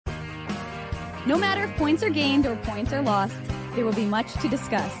No matter if points are gained or points are lost, there will be much to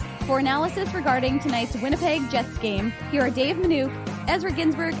discuss. For analysis regarding tonight's Winnipeg Jets game, here are Dave Manouk, Ezra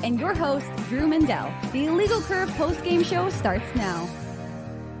Ginsburg, and your host, Drew Mandel. The Illegal Curve post-game show starts now.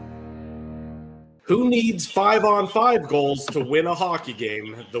 Who needs 5-on-5 goals to win a hockey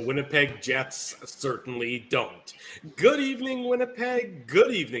game? The Winnipeg Jets certainly don't. Good evening, Winnipeg.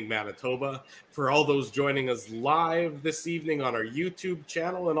 Good evening, Manitoba. For all those joining us live this evening on our YouTube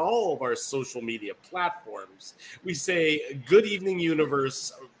channel and all of our social media platforms, we say good evening,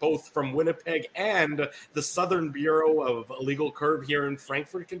 universe, both from Winnipeg and the Southern Bureau of Illegal Curve here in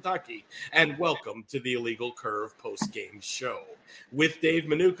Frankfort, Kentucky. And welcome to the Illegal Curve post-game show. With Dave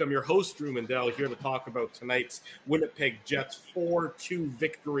Manouk, I'm your host, Drew Mandel, here to talk about tonight's Winnipeg Jets 4-2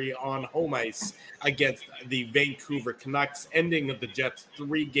 victory on home ice against the Vancouver Canucks, ending of the Jets'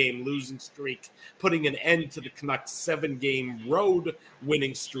 3-game losing streak, putting an end to the Canucks' 7-game road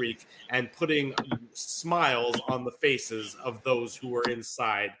winning streak, and putting smiles on the faces of those who were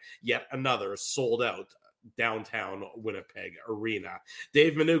inside yet another sold-out downtown Winnipeg arena.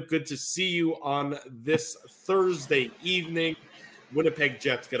 Dave Manouk, good to see you on this Thursday evening. Winnipeg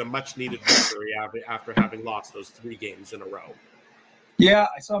Jets get a much-needed victory after having lost those 3 games in a row. Yeah,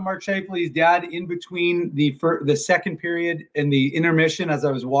 I saw Mark Scheifele's dad in between the second period and the intermission as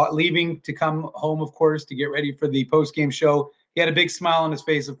I was leaving to come home, of course, to get ready for the post-game show. He had a big smile on his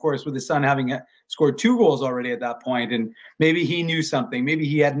face, of course, with his son having scored 2 goals already at that point, and maybe he knew something. Maybe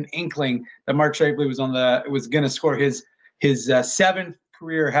he had an inkling that Mark Scheifele was going to score his 7th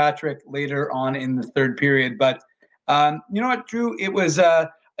career hat trick later on in the third period. But you know what, Drew? It was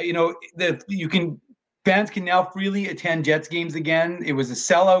fans can now freely attend Jets games again. It was a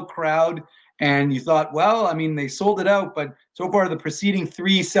sellout crowd, and you thought, well, I mean, they sold it out, but so far the preceding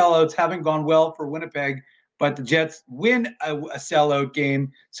 3 sellouts haven't gone well for Winnipeg. But the Jets win a sellout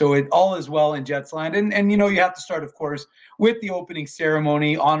game, so it all is well in Jets land. And you know, you have to start, of course, with the opening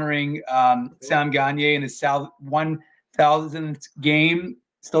ceremony honoring Sam Gagner in his 1,000th game.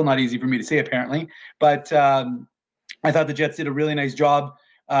 Still not easy for me to say, apparently, but I thought the Jets did a really nice job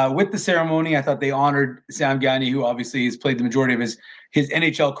with the ceremony. I thought they honored Sam Gagner, who obviously has played the majority of his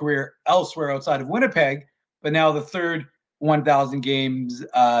NHL career elsewhere outside of Winnipeg, but now the third 1,000 games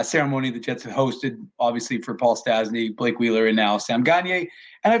ceremony the Jets have hosted, obviously for Paul Stastny, Blake Wheeler, and now Sam Gagner.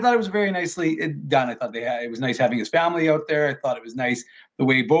 And I thought it was very nicely done. I thought it was nice having his family out there. I thought it was nice the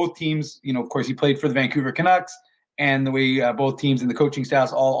way both teams, you know, of course, he played for the Vancouver Canucks, and the way both teams and the coaching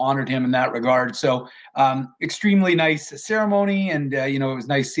staffs all honored him in that regard. So extremely nice ceremony. And, you know, it was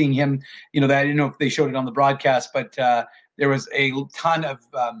nice seeing him, you know, that I didn't know if they showed it on the broadcast, but there was a ton of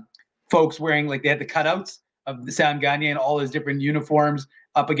folks wearing, like, they had the cutouts of the Sam Gagner and all his different uniforms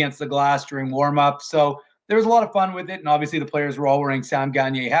up against the glass during warm-up. So there was a lot of fun with it. And obviously the players were all wearing Sam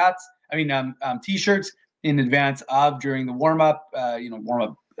Gagner T-shirts in advance of during the warm-up,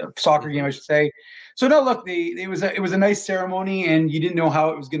 warm-up soccer game, I should say. So no, look, it was a nice ceremony, and you didn't know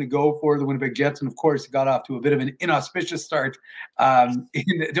how it was going to go for the Winnipeg Jets, and of course, it got off to a bit of an inauspicious start in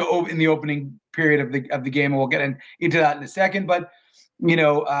the opening period of the game, and we'll get into that in a second. But you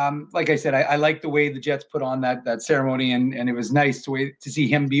know, like I said, I like the way the Jets put on that ceremony, and it was nice to see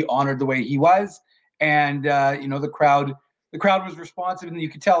him be honored the way he was, and you know, the crowd was responsive, and you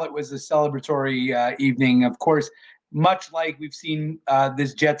could tell it was a celebratory evening, of course. Much like we've seen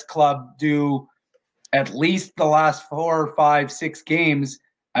this Jets club do at least the last 4, 5, 6 games.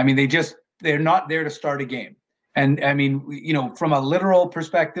 I mean, they're not there to start a game. And I mean, you know, from a literal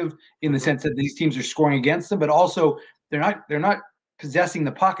perspective, in the sense that these teams are scoring against them, but also they're not possessing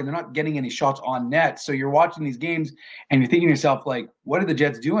the puck and they're not getting any shots on net. So you're watching these games and you're thinking to yourself, like, what are the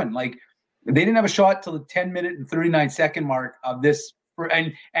Jets doing? Like, they didn't have a shot till the 10-minute and 39-second mark of this.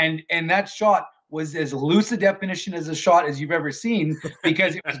 And that shot was as loose a definition as a shot as you've ever seen,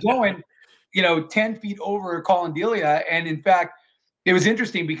 because it was going, you know, 10 feet over Colin Delia. And in fact, it was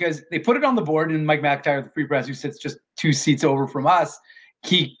interesting because they put it on the board, and Mike McIntyre, the free press, who sits just 2 seats over from us,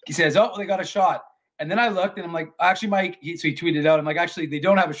 he says, oh, they got a shot. And then I looked and I'm like, actually, Mike, so he tweeted out, I'm like, actually, they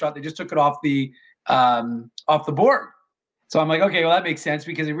don't have a shot. They just took it off the board. So I'm like, okay, well, that makes sense,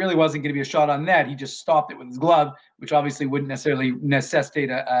 because it really wasn't going to be a shot on net. He just stopped it with his glove, which obviously wouldn't necessarily necessitate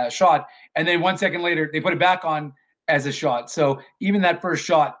a shot. And then 1 second later, they put it back on as a shot. So even that first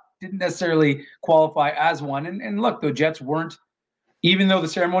shot didn't necessarily qualify as one. And look, the Jets weren't, even though the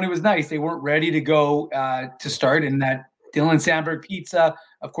ceremony was nice, they weren't ready to go to start. And that Dylan Sandberg pizza,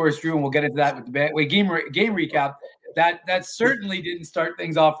 of course, Drew, and we'll get into that with the game recap, that certainly didn't start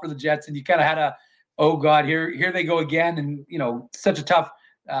things off for the Jets. And you kind of had a, oh God, here they go again. And, you know, such a tough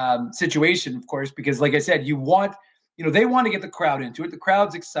situation, of course, because like I said, they want to get the crowd into it. The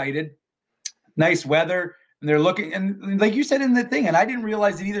crowd's excited. nice weather, and they're looking, and like you said in the thing, and I didn't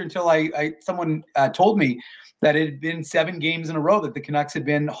realize it either until someone told me that it had been 7 games in a row that the Canucks had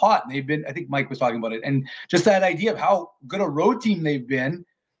been hot. And they've been, I think Mike was talking about it, and just that idea of how good a road team they've been,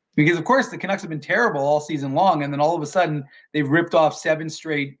 because of course the Canucks have been terrible all season long, and then all of a sudden they've ripped off 7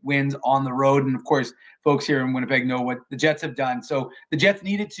 straight wins on the road. And of course, folks here in Winnipeg know what the Jets have done. So the Jets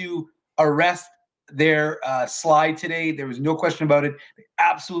needed to arrest their slide today. There was no question about it. They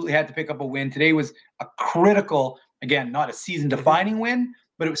absolutely had to pick up a win. Today was a critical, again, not a season-defining win,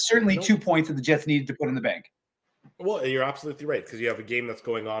 but it was certainly 2 points that the Jets needed to put in the bank. Well, you're absolutely right, because you have a game that's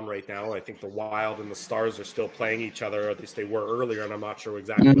going on right now. I think the Wild and the Stars are still playing each other, or at least they were earlier, and I'm not sure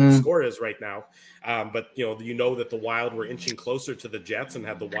exactly what the score is right now. But you know that the Wild were inching closer to the Jets and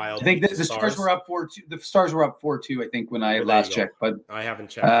had the Wild. I think the Stars were up 4-2. The Stars were up 4-2, I think, when I last checked. But I haven't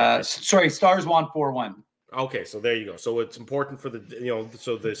checked. Sorry, Stars won 4-1. Okay, so there you go. So it's important for the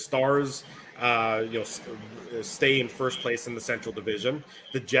so the Stars stay in first place in the Central Division.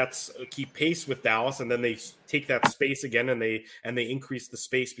 The Jets keep pace with Dallas, and then they take that space again, and they increase the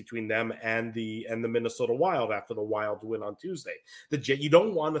space between them and the Minnesota Wild after the Wild win on Tuesday. You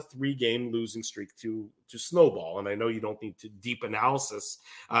don't want a 3-game losing streak to snowball, and I know you don't need to deep analysis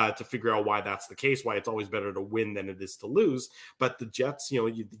to figure out why that's the case, why it's always better to win than it is to lose. But the Jets,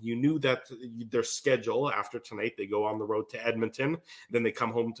 you knew that their schedule after tonight, they go on the road to Edmonton, then they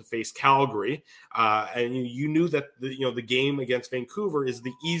come home to face Calgary, and you knew that the game against Vancouver is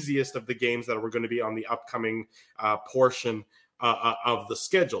the easiest of the games that were going to be on the upcoming portion of the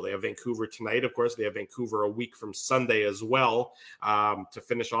schedule. They have Vancouver tonight, of course. They have Vancouver a week from Sunday as well, to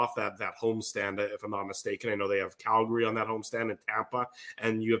finish off that homestand, if I'm not mistaken. I know they have Calgary on that homestand, and Tampa,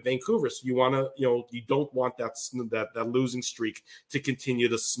 and you have Vancouver. So you want to, you don't want that losing streak to continue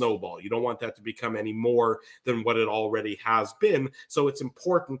to snowball. You don't want that to become any more than what it already has been. So it's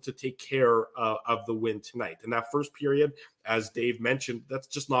important to take care of the win tonight. And that first period, as Dave mentioned, that's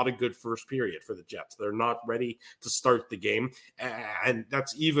just not a good first period for the Jets. They're not ready to start the game. And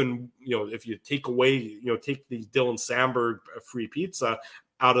that's even, if you take away, take the Dylan Samberg free pizza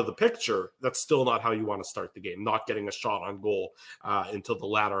out of the picture, that's still not how you want to start the game, not getting a shot on goal until the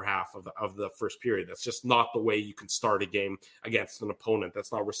latter half of the first period. That's just not the way you can start a game against an opponent.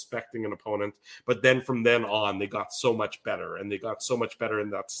 That's not respecting an opponent. But then from then on, they got so much better, and they got so much better in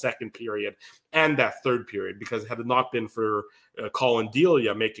that second period and that third period, because had it not been for Colin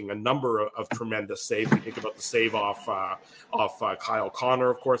Delia making a number of tremendous saves. We think about the save off Kyle Connor,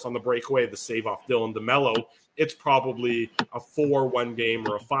 of course, on the breakaway, the save off Dylan DeMello. It's probably a 4-1 game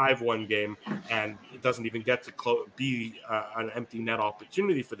or a 5-1 game, and it doesn't even get to be an empty net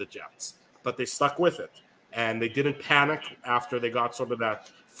opportunity for the Jets. But they stuck with it, and they didn't panic after they got sort of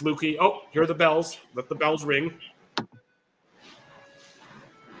that fluky, oh, here are the bells, let the bells ring.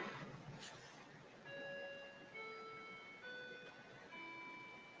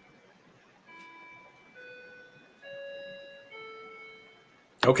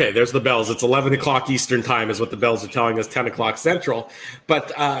 Okay, there's the bells. It's 11 o'clock Eastern time is what the bells are telling us, 10 o'clock Central.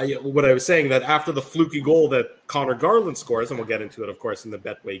 But what I was saying, that after the fluky goal that Connor Garland scores, and we'll get into it, of course, in the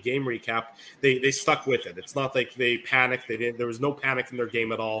Betway game recap, they stuck with it. It's not like they panicked. There was no panic in their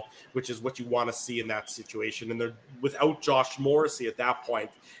game at all, which is what you want to see in that situation. And they're without Josh Morrissey at that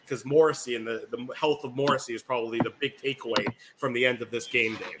point, because Morrissey and the health of Morrissey is probably the big takeaway from the end of this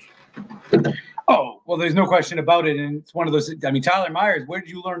game, Dave. Oh, well, there's no question about it. And it's one of those, I mean, Tyler Myers, where did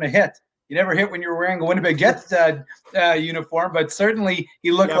you learn to hit? You never hit when you were wearing a Winnipeg Jets uniform, but certainly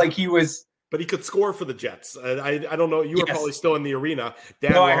he looked like he was. But he could score for the Jets. I don't know. You were probably still in the arena.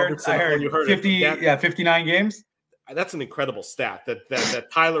 Dan Robertson, I heard. You heard 59 games. That's an incredible stat that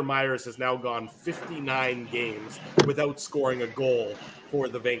Tyler Myers has now gone 59 games without scoring a goal for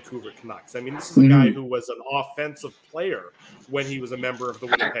the Vancouver Canucks. I mean, this is a guy who was an offensive player when he was a member of the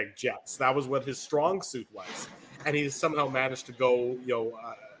Winnipeg Jets. That was what his strong suit was. And he somehow managed to go,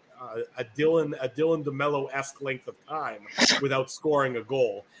 a Dylan DeMello-esque length of time without scoring a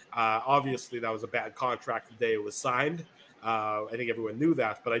goal. Obviously, that was a bad contract the day it was signed. I think everyone knew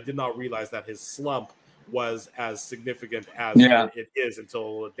that, but I did not realize that his slump was as significant as it is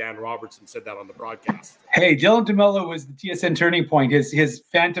until Dan Robertson said that on the broadcast. Hey, Dylan DeMello was the TSN turning point, his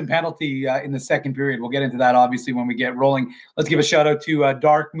phantom penalty in the second period. We'll get into that, obviously, when we get rolling. Let's give a shout-out to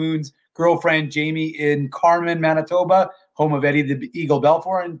Dark Moon's girlfriend, Jamie, in Carmen, Manitoba, home of Eddie the Eagle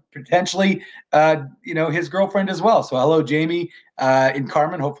Belfour, and potentially, his girlfriend as well. So hello, Jamie, in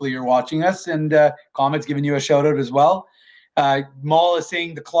Carmen. Hopefully you're watching us. And Comet's giving you a shout-out as well. Maul is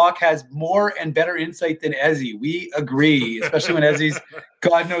saying the clock has more and better insight than Ezzy. We agree, especially when Ezzy's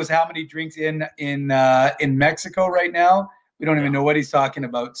God knows how many drinks in Mexico right now. We don't even know what he's talking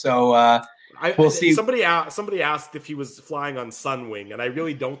about. So We'll see. Somebody asked if he was flying on Sunwing, and I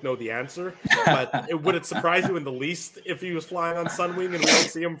really don't know the answer. But would it surprise you in the least if he was flying on Sunwing and we don't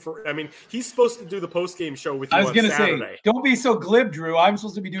see him for? I mean, he's supposed to do the post game show with you on Saturday. I was going to say, don't be so glib, Drew. I'm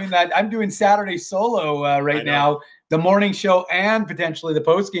supposed to be doing that. I'm doing Saturday solo right now, the morning show and potentially the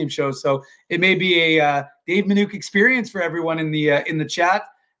post game show. So it may be a Dave Minuk experience for everyone in the chat.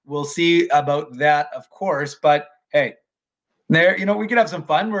 We'll see about that, of course. But hey. There, we could have some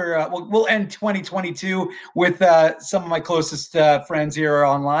fun. We'll end 2022 with some of my closest friends here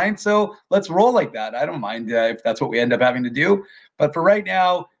online. So let's roll like that. I don't mind if that's what we end up having to do. But for right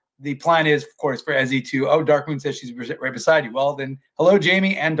now, the plan is, of course, for Ezzy to. Oh, Dark Moon says she's right beside you. Well, then, hello,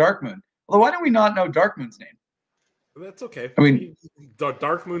 Jamie and Dark Moon. Although, why do we not know Dark Moon's name? That's okay. I mean,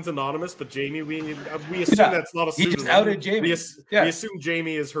 Dark Moon's anonymous, but Jamie, we assume that's not a pseudonym. He just outed Jamie. We assume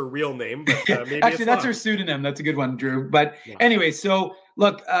Jamie is her real name, but maybe actually, that's her pseudonym. That's a good one, Drew. But anyway, so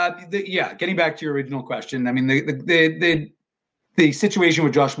look, getting back to your original question. I mean, the situation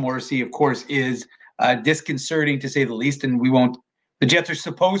with Josh Morrissey, of course, is disconcerting to say the least, and we won't. The Jets are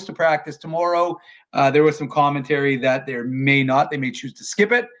supposed to practice tomorrow. There was some commentary that they may choose to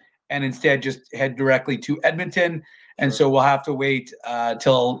skip it and instead just head directly to Edmonton. And so we'll have to wait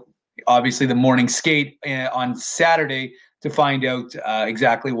till obviously the morning skate on Saturday to find out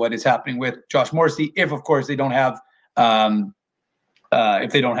exactly what is happening with Josh Morrissey. If, of course, they don't have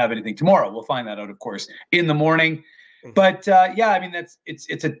anything tomorrow, we'll find that out, of course, in the morning. But I mean,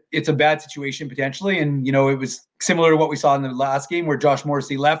 it's a bad situation potentially, and it was similar to what we saw in the last game where Josh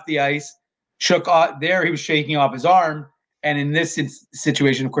Morrissey left the ice, shook off there. He was shaking off his arm, and in this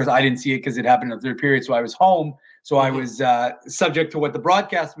situation, of course, I didn't see it because it happened in the third period, so I was home. So I was subject to what the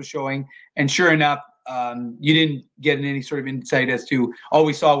broadcast was showing. And sure enough, you didn't get any sort of insight as to all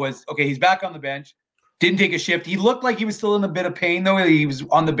we saw was, okay, he's back on the bench, didn't take a shift. He looked like he was still in a bit of pain, though. He was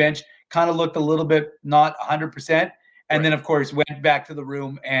on the bench, kind of looked a little bit not 100%. And then, of course, went back to the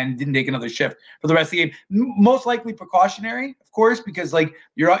room and didn't take another shift for the rest of the game. Most likely precautionary, of course, because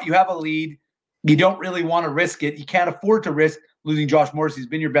you have a lead. You don't really want to risk it. You can't afford to risk losing Josh Morrissey. He's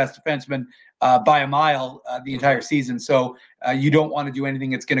been your best defenseman by a mile the entire season. So you don't want to do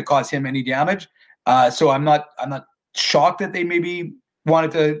anything that's going to cause him any damage. So I'm not shocked that they maybe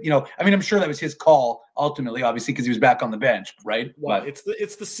wanted to, I mean, I'm sure that was his call ultimately, obviously, because he was back on the bench, right? Well,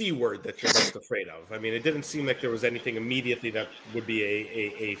 it's the C word that you're most afraid of. I mean, it didn't seem like there was anything immediately that would be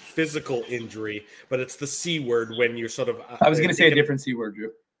a physical injury, but it's the C word when you're sort of. I was going to say a different C word,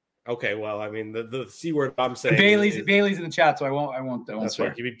 Drew. Okay, well, I mean, the C word I'm saying. Bailey's in the chat, so I won't. That's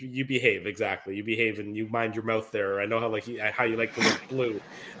right. You behave exactly. You behave and you mind your mouth there. I know how you like to look blue,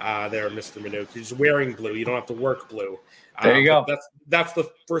 there, Mr. Minuk. You're just wearing blue. You don't have to work blue. There you go. That's the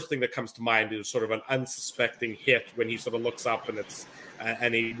first thing that comes to mind is sort of an unsuspecting hit when he sort of looks up and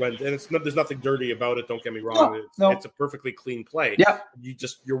there's nothing dirty about it. Don't get me wrong. It's a perfectly clean play. Yeah.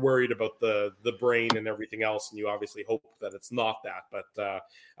 You're worried about the brain and everything else, and you obviously hope that it's not that. But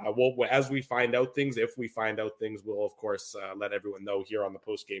as we find out things, if we find out things, we'll of course let everyone know here on the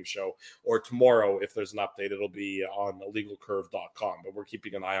post game show, or tomorrow if there's an update, it'll be on illegalcurve.com. But we're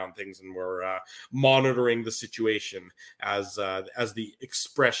keeping an eye on things and we're monitoring the situation as the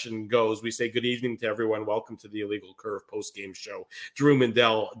expression goes. We say good evening to everyone. Welcome to the Illegal Curve post game show. Drew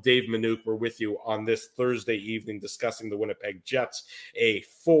Mindell, Dave Minuk, we're with you on this Thursday evening discussing the Winnipeg Jets, a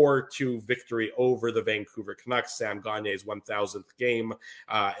 4-2 victory over the Vancouver Canucks. Sam Gagne's 1,000th game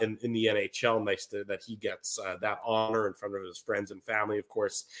in the NHL. Nice that he gets that honor in front of his friends and family, of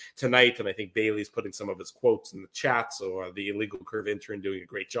course, tonight. And I think Bailey's putting some of his quotes in the chat. So the Illegal Curve intern doing a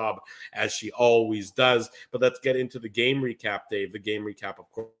great job, as she always does. But let's get into the game recap, Dave. The game recap, of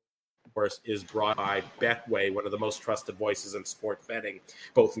course, is brought by Betway, one of the most trusted voices in sports betting,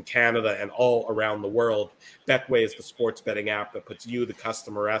 both in Canada and all around the world. Betway is the sports betting app that puts you, the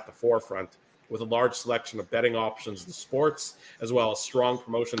customer, at the forefront. With a large selection of betting options in sports, as well as strong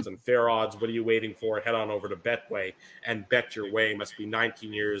promotions and fair odds. What are you waiting for? Head on over to Betway and bet your way. Must be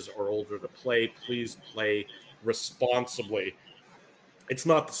 19 years or older to play. Please play responsibly. It's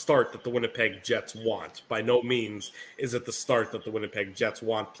not the start that the Winnipeg Jets want. By no means is it the start that the Winnipeg Jets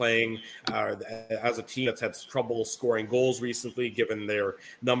want, playing as a team that's had trouble scoring goals recently, given their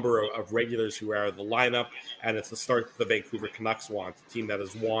number of regulars who are the lineup. And it's the start that the Vancouver Canucks want, a team that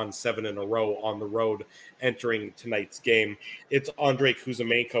has won 7 in a row on the road entering tonight's game. It's Andrei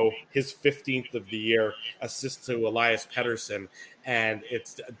Kuzmenko, his 15th of the year, assist to Elias Pettersson. And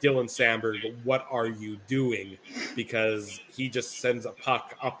it's Dylan Samberg, what are you doing? Because he just sends a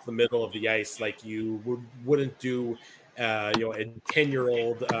puck up the middle of the ice like you wouldn't do a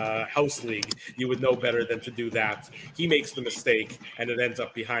 10-year-old house league, you would know better than to do that. He makes the mistake, and it ends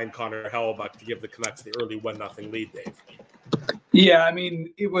up behind Connor Hellebuyck to give the Canucks the early 1-0 lead, Dave. Yeah, I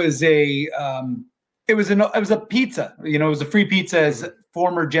mean, it was a pizza. It was a free pizza, as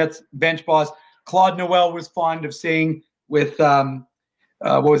former Jets bench boss Claude Noel was fond of saying with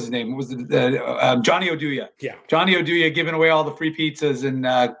what was his name? Was it Johnny Oduya? Yeah, Johnny Oduya giving away all the free pizzas, and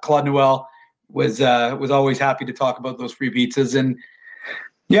Claude Noel was always happy to talk about those free pizzas. And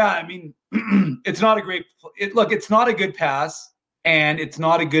yeah, I mean, it's not a great look. It's not a good pass, and it's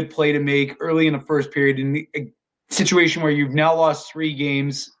not a good play to make early in the first period in a situation where you've now lost 3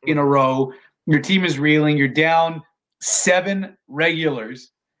 games in a row. Your team is reeling. You're down 7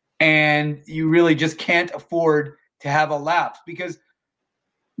 regulars, and you really just can't afford to have a lapse, because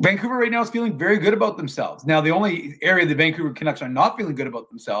Vancouver right now is feeling very good about themselves. Now, the only area the Vancouver Canucks are not feeling good about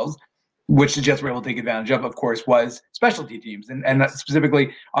themselves, which the Jets were able to take advantage of course, was specialty teams, and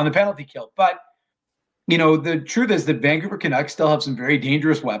specifically on the penalty kill. But the truth is that Vancouver Canucks still have some very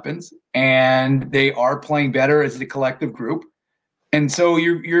dangerous weapons, and they are playing better as a collective group. And so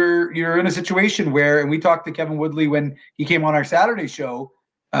you're in a situation where, and we talked to Kevin Woodley when he came on our Saturday show.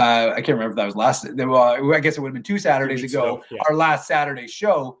 I can't remember if that was last. I guess it would have been 2 Saturdays ago, yeah. Our last Saturday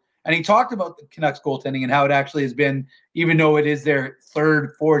show, and he talked about the Canucks goaltending and how it actually has been, even though it is their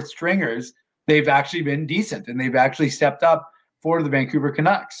 3rd, 4th stringers, they've actually been decent, and they've actually stepped up for the Vancouver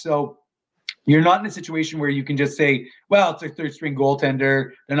Canucks. So you're not in a situation where you can just say, well, it's their 3rd string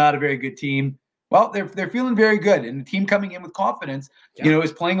goaltender, they're not a very good team. Well, they're feeling very good, and the team coming in with confidence,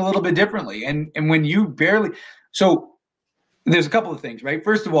 is playing a little bit differently. And when you barely, so there's a couple of things, right?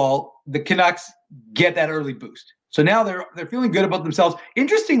 First of all, the Canucks get that early boost, so now they're feeling good about themselves.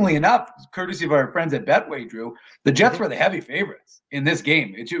 Interestingly enough, courtesy of our friends at Betway, Drew, the Jets were the heavy favorites in this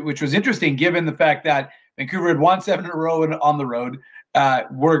game, which was interesting given the fact that Vancouver had won 7 in a row on the road.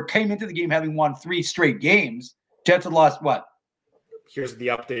 Came into the game having won 3 straight games. Jets had lost what? Here's the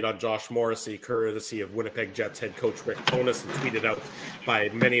update on Josh Morrissey, courtesy of Winnipeg Jets head coach Rick Bowness, and tweeted out by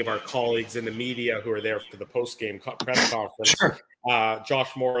many of our colleagues in the media who are there for the post-game press conference. Sure.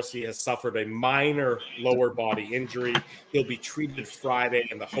 Josh Morrissey has suffered a minor lower body injury. He'll be treated Friday,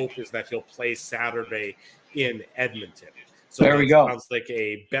 and the hope is that he'll play Saturday in Edmonton. So there we go. Sounds like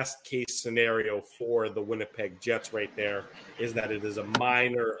a best case scenario for the Winnipeg Jets right there, is that it is a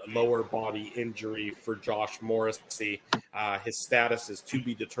minor lower body injury for Josh Morrissey. His status is to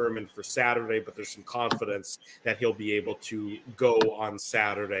be determined for Saturday, but there's some confidence that he'll be able to go on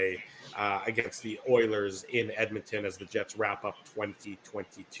Saturday against the Oilers in Edmonton as the Jets wrap up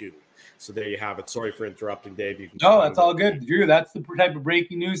 2022. So there you have it. Sorry for interrupting, Dave. No, that's all good, Drew. That's the type of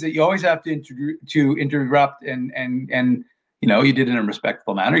breaking news that you always have to interrupt and you did it in a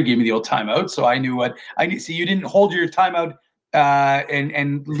respectful manner. You gave me the old timeout, so I knew what I need. See, you didn't hold your timeout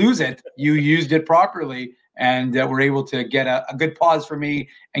and lose it. You used it properly, and were able to get a good pause for me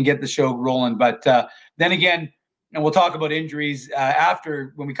and get the show rolling. But then again, and we'll talk about injuries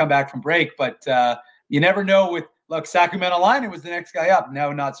after when we come back from break. But you never know with Sacramento Line. It was the next guy up.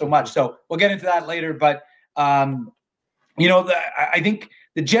 No, not so much. So we'll get into that later. But I think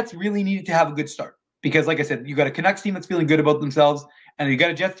the Jets really needed to have a good start. Because, like I said, you got a Canucks team that's feeling good about themselves, and you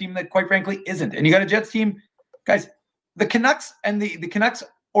got a Jets team that, quite frankly, isn't. And you got a Jets team, guys. The Canucks and the Canucks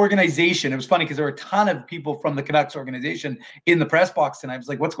organization. It was funny because there were a ton of people from the Canucks organization in the press box, and I was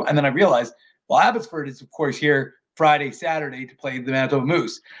like, "What's going?" And then I realized, well, Abbotsford is, of course, here Friday, Saturday to play the Manitoba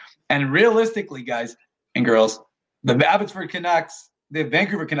Moose. And realistically, guys and girls, the Abbotsford Canucks, the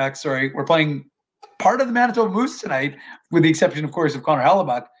Vancouver Canucks, we're playing part of the Manitoba Moose tonight, with the exception, of course, of Connor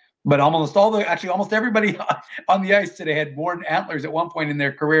Hellebuyck. But almost everybody on the ice today had worn antlers at one point in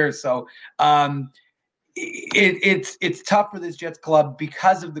their careers. So it's tough for this Jets club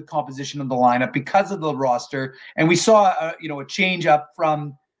because of the composition of the lineup, because of the roster, and we saw a change up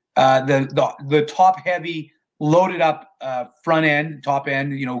from the top heavy, loaded up front end, top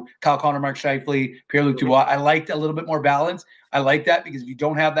end. Kyle Connor, Mark Scheifele, Pierre-Luc Dubois. I liked a little bit more balance. I like that because if you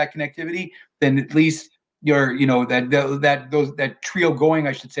don't have that connectivity, then at least that trio going,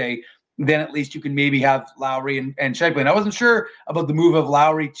 I should say, then at least you can maybe have Lowry and Scheifele. And I wasn't sure about the move of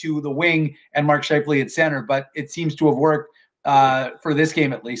Lowry to the wing and Mark Scheifele at center, but it seems to have worked for this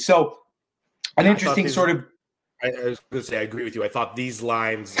game at least. So an interesting sort of. I was going to say, I agree with you. I thought these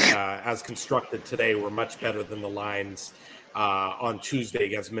lines, as constructed today, were much better than the lines on Tuesday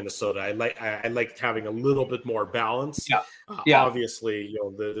against Minnesota. I liked having a little bit more balance. Yeah. Obviously,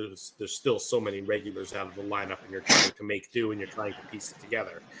 there's still so many regulars out of the lineup, and you're trying to make do, and you're trying to piece it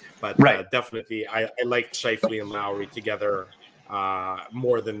together. But definitely, I liked Scheifele and Lowry together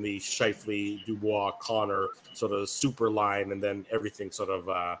more than the Scheifele, Dubois, Connor sort of super line, and then everything sort of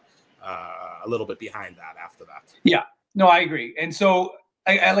a little bit behind that after that. Yeah, no, I agree. And so,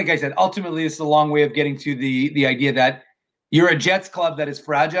 like I said, ultimately, this is a long way of getting to the idea that you're a Jets club that is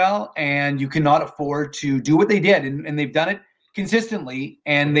fragile, and you cannot afford to do what they did, and they've done it consistently,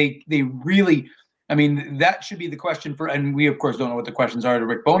 and they really, I mean, that should be the question for, and we of course don't know what the questions are to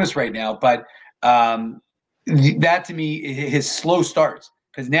Rick Bowness right now, but that to me, his slow starts,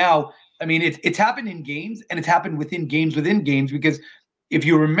 because now, I mean, it's happened in games, and it's happened within games, because if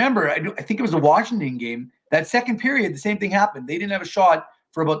you remember, I think it was the Washington game, that second period, the same thing happened. They didn't have a shot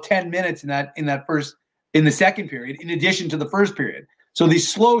for about 10 minutes in the second period, in addition to the first period. So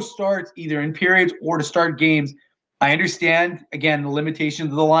these slow starts, either in periods or to start games, I understand, again, the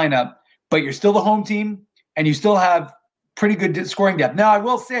limitations of the lineup, but you're still the home team, and you still have pretty good scoring depth. Now, I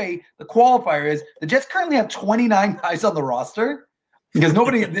will say the qualifier is the Jets currently have 29 guys on the roster, because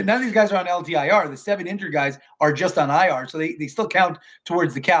none of these guys are on LTIR. The 7 injured guys are just on IR, so they still count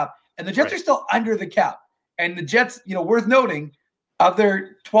towards the cap. And the Jets are still under the cap. And the Jets, worth noting, of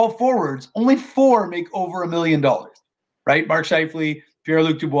their 12 forwards, only 4 make over $1 million, right? Mark Scheifele,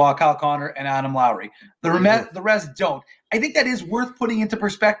 Pierre-Luc Dubois, Kyle Connor, and Adam Lowry. The rest don't. I think that is worth putting into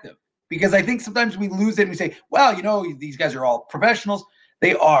perspective, because I think sometimes we lose it and we say, well, these guys are all professionals.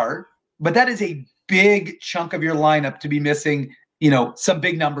 They are, but that is a big chunk of your lineup to be missing, some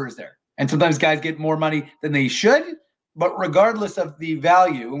big numbers there. And sometimes guys get more money than they should, but regardless of the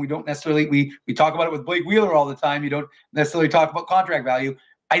value, and we don't necessarily, we talk about it with Blake Wheeler all the time. You don't necessarily talk about contract value.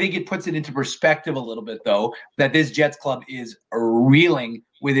 I think it puts it into perspective a little bit, though, that this Jets club is reeling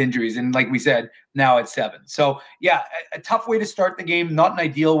with injuries. And like we said, now it's 7. So, yeah, a tough way to start the game, not an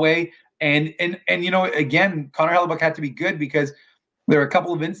ideal way. And again, Connor Hellebuyck had to be good, because there are a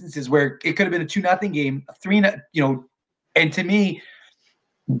couple of instances where it could have been a 2-0 game, a 3-0, and to me,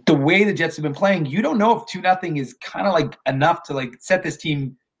 the way the Jets have been playing, you don't know if 2-0 is kind of like enough to like set this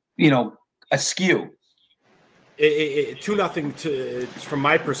team, askew. 2-0 from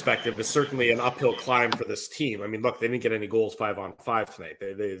my perspective is certainly an uphill climb for this team. I mean, look, they didn't get any goals 5-on-5 tonight.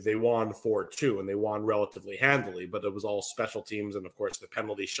 They won 4-2, and they won relatively handily, but it was all special teams and, of course, the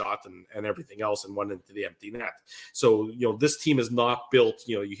penalty shot and everything else, and went into the empty net. So, this team is not built,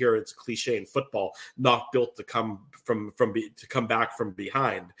 you hear it's a cliche in football, not built to come back from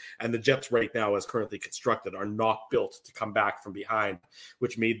behind. And the Jets right now, as currently constructed, are not built to come back from behind,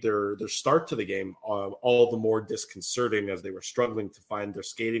 which made their start to the game all the more disconcerting, as they were struggling to find their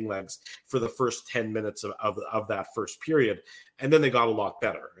skating legs for the first 10 minutes of that first period. And then they got a lot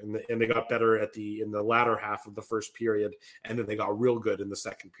better, and they got better in the latter half of the first period, and then they got real good in the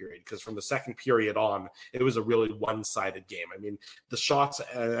second period, because from the second period on, it was a really one-sided game. I mean, the shots,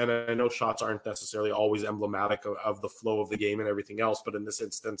 and I know shots aren't necessarily always emblematic of the flow of the game and everything else, but in this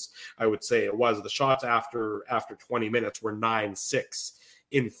instance, I would say it was. The shots after 20 minutes were 9-6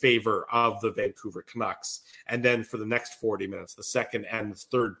 in favor of the Vancouver Canucks. And then for the next 40 minutes, the second and the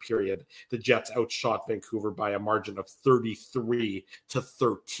third period, the Jets outshot Vancouver by a margin of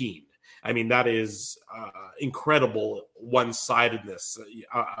 33-13. I mean, that is incredible one-sidedness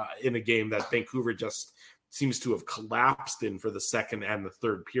in a game that Vancouver just seems to have collapsed in for the second and the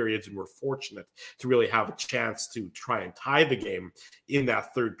third periods, and we're fortunate to really have a chance to try and tie the game in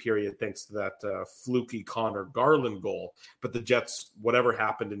that third period thanks to that fluky Connor Garland goal. But the Jets, whatever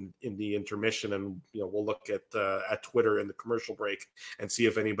happened in the intermission, and we'll look at Twitter in the commercial break and see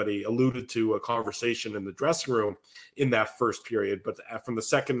if anybody alluded to a conversation in the dressing room in that first period. But from the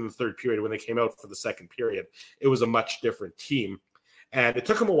second and the third period, when they came out for the second period, it was a much different team, and it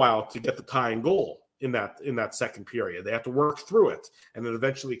took them a while to get the tying goal in that second period. They had to work through it, and it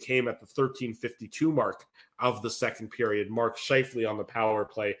eventually came at the 13:52 mark of the second period. Mark Scheifele on the power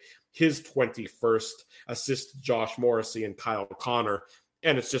play, his 21st assist to Josh Morrissey and Kyle Connor,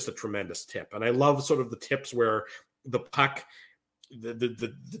 and it's just a tremendous tip. And I love sort of the tips where the puck,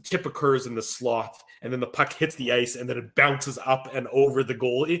 the tip occurs in the slot, and then the puck hits the ice, and then it bounces up and over the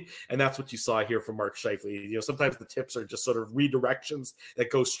goalie. And that's what you saw here from Mark Scheifele. Sometimes the tips are just sort of redirections that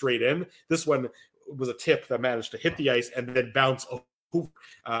go straight in. This one was a tip that managed to hit the ice and then bounce over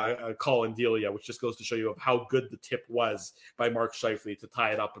Colin Delia, which just goes to show you of how good the tip was by Mark Scheifele to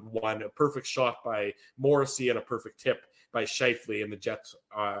tie it up in one. A perfect shot by Morrissey and a perfect tip by Scheifele, and the Jets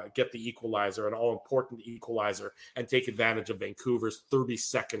get the equalizer, an all-important equalizer, and take advantage of Vancouver's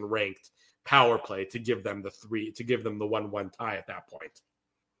 32nd ranked power play to give them the 1-1 tie at that point.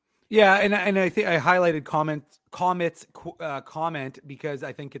 Yeah, and I think I highlighted comment because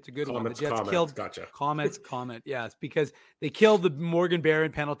I think it's a good one. The Jets killed gotcha. comment, yes, because they killed the Morgan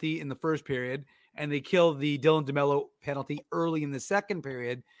Barron penalty in the first period, and they kill the Dylan DeMello penalty early in the second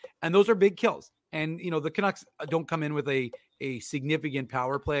period. And those are big kills. And, the Canucks don't come in with a significant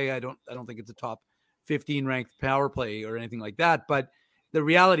power play. I don't think it's a top 15 ranked power play or anything like that. But the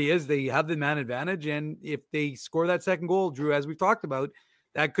reality is they have the man advantage. And if they score that second goal, Drew, as we've talked about,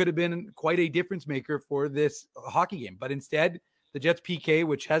 that could have been quite a difference maker for this hockey game. But instead, the Jets PK,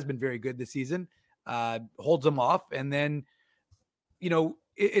 which has been very good this season, holds them off. And then,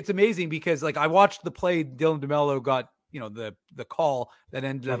 it's amazing because I watched the play. Dylan DeMello got, the call that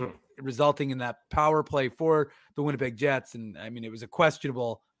ended up resulting in that power play for the Winnipeg Jets. And I mean, it was a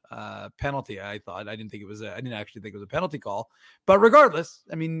questionable penalty. I didn't actually think it was a penalty call, but regardless,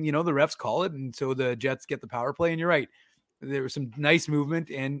 I mean, the refs call it. And so the Jets get the power play, and you're right. There was some nice movement,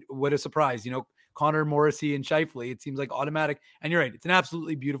 and what a surprise, Connor, Morrissey, and Scheifele, it seems like automatic. And you're right. It's an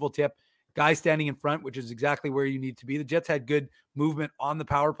absolutely beautiful tip. Guy standing in front, which is exactly where you need to be. The Jets had good movement on the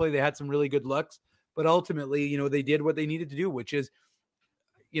power play. They had some really good looks, but ultimately, they did what they needed to do, which is,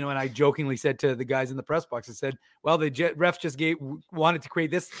 and I jokingly said to the guys in the press box, I said, well, the refs just wanted to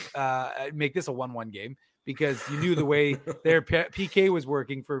create this, make this a 1-1 game, because you knew the way their PK was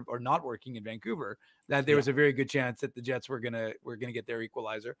working or not working in Vancouver, that there was a very good chance that the Jets were gonna get their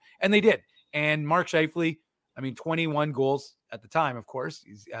equalizer, and they did. And Mark Scheifele, 21 goals at the time, of course,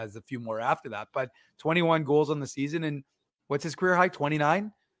 he has a few more after that, but 21 goals on the season, and what's his career high?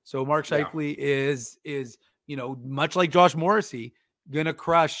 29. So Mark Scheifele is much like Josh Morrissey, gonna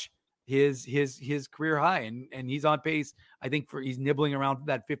crush his career high, and he's on pace. I think he's nibbling around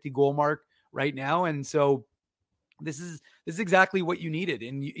that 50 goal mark right now. And so this is exactly what you needed.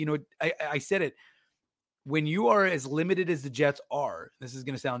 And I said it, when you are as limited as the Jets are, this is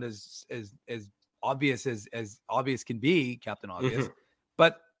going to sound as obvious as obvious can be, Captain Obvious,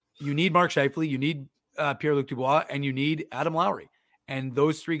 but you need Mark Scheifele, you need Pierre-Luc Dubois, and you need Adam Lowry. And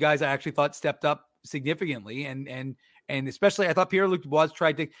those three guys I actually thought stepped up significantly. And especially I thought Pierre-Luc Dubois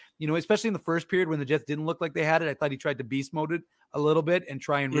tried to, especially in the first period when the Jets didn't look like they had it, I thought he tried to beast mode it a little bit and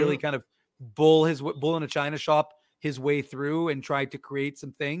try and really kind of bull in a china shop his way through and try to create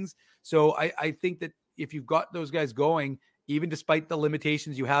some things. So I think that if you've got those guys going, even despite the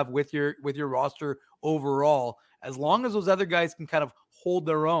limitations you have with your roster overall, as long as those other guys can kind of hold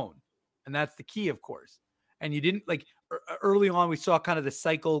their own, and that's the key, of course. And you didn't early on, we saw kind of the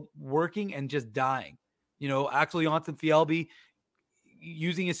cycle working and just dying. Actually, Anton Fialbi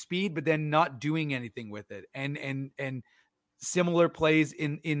using his speed, but then not doing anything with it. And similar plays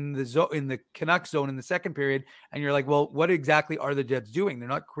in the Canucks zone in the second period. And you're like, well, what exactly are the Jets doing? They're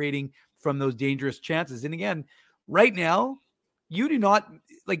not creating from those dangerous chances. And again, right now, you do not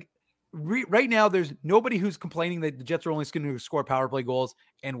right now, there's nobody who's complaining that the Jets are only going to score power play goals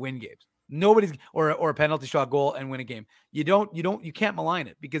and win games. Nobody's or a penalty shot goal and win a game. You can't malign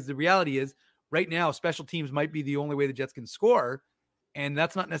it, because the reality is right now, special teams might be the only way the Jets can score. And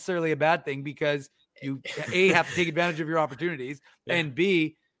that's not necessarily a bad thing, because you have to take advantage of your opportunities, and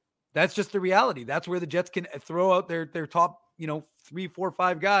B, that's just the reality. That's where the Jets can throw out their top, 3, 4,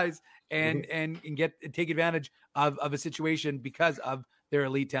 5 guys and take advantage of a situation because of their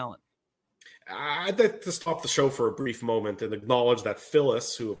elite talent. I'd like to stop the show for a brief moment and acknowledge that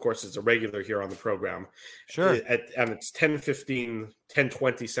Phyllis, who of course is a regular here on the program, sure, and it's 10:15,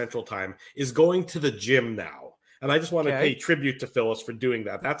 10:20 Central Time, is going to the gym now. And I just want to pay tribute to Phyllis for doing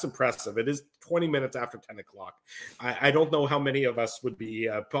that. That's impressive. It is 20 minutes after 10 o'clock. I don't know how many of us would be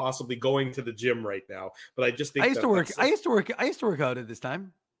possibly going to the gym right now, but I just think I used to work out at this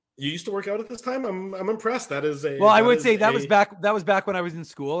time. You used to work out at this time? I'm impressed. That is a I would say that was back when I was in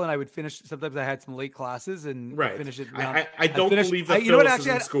school, and I would finish. Sometimes I had some late classes and finish it. I don't believe that Phyllis is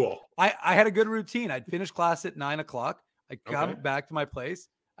in school. I had a good routine. I'd finish class at 9 o'clock. I'd come back to my place.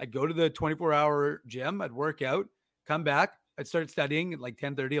 I'd go to the 24-hour gym. I'd work out, come back. I'd start studying at like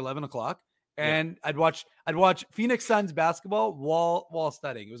 10:30, 11 o'clock. And I'd watch Phoenix Suns basketball while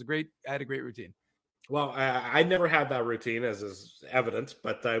studying. It was I had a great routine. Well, I never had that routine, as is evident,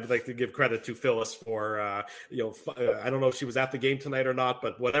 but I would like to give credit to Phyllis for, I don't know if she was at the game tonight or not,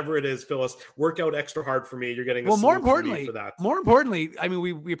 but whatever it is, Phyllis, work out extra hard for me. You're getting more importantly for that. More importantly, I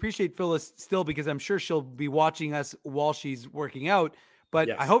mean, we appreciate Phyllis still, because I'm sure she'll be watching us while she's working out. But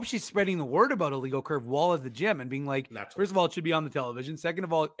I hope she's spreading the word about Illegal Curve while at the gym and being like, first of all, it should be on the television. Second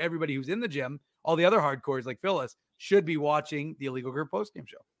of all, everybody who's in the gym, all the other hardcores like Phyllis, should be watching the Illegal Curve postgame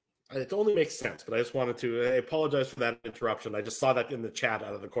show. It only makes sense, but I just wanted to apologize for that interruption. I just saw that in the chat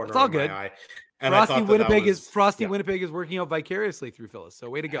out of the corner of my eye. And I thought Winnipeg is working out vicariously through Phyllis. So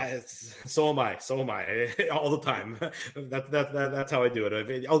way to go. So am I all the time. That's how I do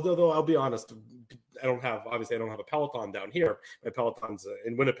it. Although I'll be honest, I don't have a Peloton down here. My Peloton's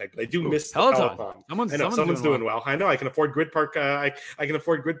in Winnipeg, but I do miss Peloton. the Peloton. Someone's doing well. I know I can afford grid park. I can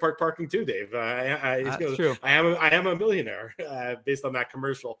afford grid park parking too, Dave. That's true. I am a millionaire based on that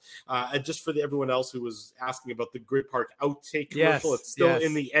commercial. Just for everyone else who was asking about the grid park outtake commercial, it's still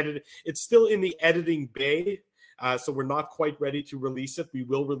in the edit. It's still in the editing bay. So we're not quite ready to release it. We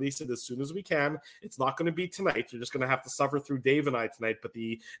will release it as soon as we can. It's not going to be tonight. You're just going to have to suffer through Dave and I tonight. But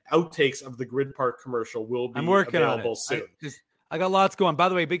the outtakes of the Grid Park commercial will be available soon. I got lots going. By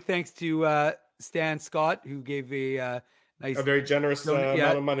the way, big thanks to Stan Scott, who gave a very generous amount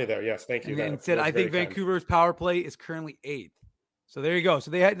of money there. Yes, thank you. And said, I think Vancouver's power play is currently 8th. So there you go. So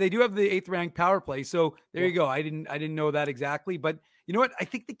they do have the 8th ranked power play. So there you go. I didn't know that exactly. But you know what? I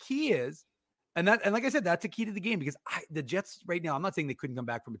think the key is, and like I said, that's a key to the game, because the Jets right now, I'm not saying they couldn't come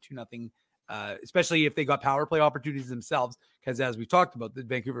back from a 2-0, especially if they got power play opportunities themselves, because as we talked about, the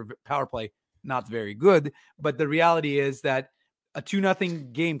Vancouver power play, not very good. But the reality is that a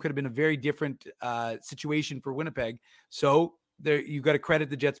 2-0 game could have been a very different situation for Winnipeg. So there, you got to credit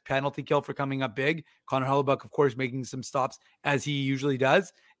the Jets penalty kill for coming up big. Connor Hellebuyck, of course, making some stops as he usually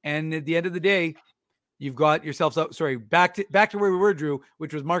does. And at the end of the day, you've got yourselves up. Sorry, back to where we were, Drew,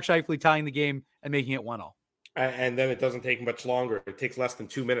 which was Mark Scheifele tying the game and making it 1-0. And then it doesn't take much longer. It takes less than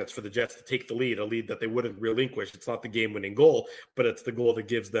 2 minutes for the Jets to take the lead, a lead that they wouldn't relinquish. It's not the game-winning goal, but it's the goal that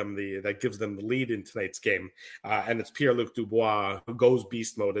gives them the lead in tonight's game. And it's Pierre-Luc Dubois who goes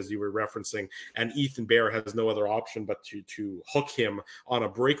beast mode, as you were referencing, and Ethan Bear has no other option but to hook him on a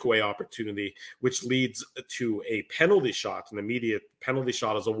breakaway opportunity, which leads to a penalty shot. An immediate penalty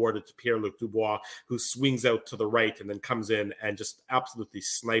shot is awarded to Pierre-Luc Dubois, who swings out to the right and then comes in and just absolutely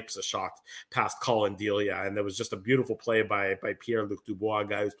snipes a shot past Colin Delia. And it was just a beautiful play by Pierre-Luc Dubois, a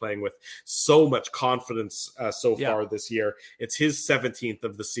guy who's playing with so much confidence so far this year. It's his 17th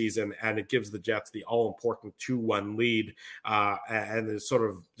of the season, and it gives the Jets the all-important 2-1 lead. And it's sort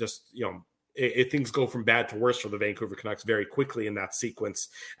of just, things go from bad to worse for the Vancouver Canucks very quickly in that sequence,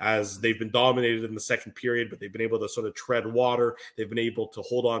 as they've been dominated in the second period, but they've been able to sort of tread water. They've been able to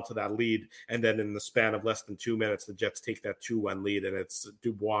hold on to that lead. And then in the span of less than 2 minutes, the Jets take that 2-1 lead, and it's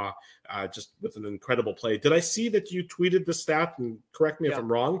Dubois just with an incredible play. Did I see that you tweeted the stat? And correct me if I'm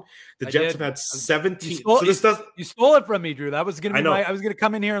wrong. The Jets have had 17. You stole it from me, Drew. That was going to be I was going to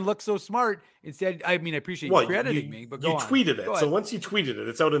come in here and look so smart. Instead, I appreciate you crediting me, but you tweeted it. So once you tweeted it,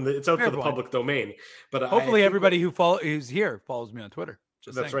 it's out for the public domain. But hopefully everybody who's here follows me on Twitter.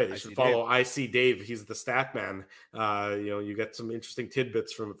 That's right. You should follow IC Dave. He's the stat man. You get some interesting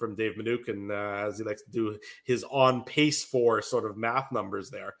tidbits from Dave Minuk, and as he likes to do his on pace for sort of math numbers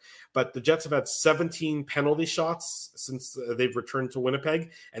there. But the Jets have had 17 penalty shots since they've returned to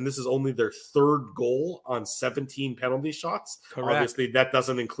Winnipeg, and this is only their third goal on 17 penalty shots. Correct. Obviously, that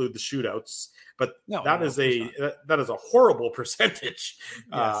doesn't include the shootouts. But that is a horrible percentage.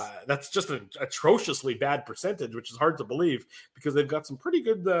 Yes. That's just an atrociously bad percentage, which is hard to believe, because they've got some pretty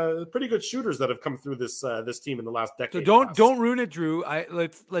good shooters that have come through this team in the last decade. So don't ruin it, Drew.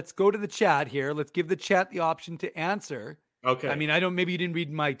 Let's go to the chat here. Let's give the chat the option to answer. Okay. I mean, maybe you didn't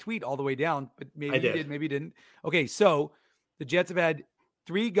read my tweet all the way down, but maybe you did, maybe you didn't. Okay, so the Jets have had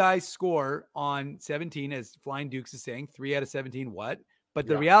 3 guys score on 17, as Flying Dukes is saying. 3 out of 17. What? But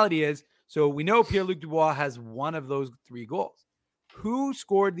the reality is, so we know Pierre-Luc Dubois has one of those 3 goals. Who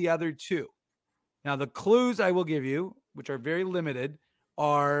scored the other 2? Now, the clues I will give you, which are very limited,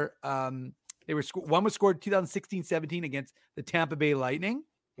 are one was scored 2016-17 against the Tampa Bay Lightning,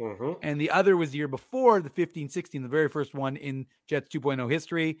 and the other was the year before, the 15-16, the very first one in Jets 2.0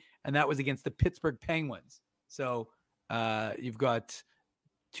 history, and that was against the Pittsburgh Penguins. So you've got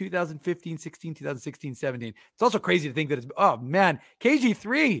 2015-16, 2016-17. It's also crazy to think that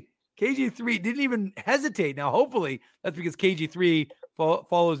KG3 didn't even hesitate. Now, hopefully that's because KG3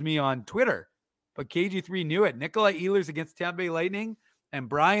 follows me on Twitter, but KG3 knew it. Nikolai Ehlers against Tampa Bay Lightning and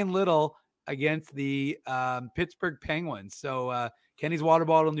Brian Little against the Pittsburgh Penguins. So Kenny's water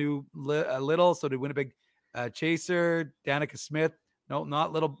bottle knew Little. So did Winnipeg Chaser, Danica Smith. No,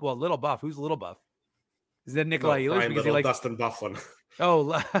 not Little. Well, Little Buff. Who's Little Buff? Is that Nikolai Ehlers? Because he likes Dustin Bufflin.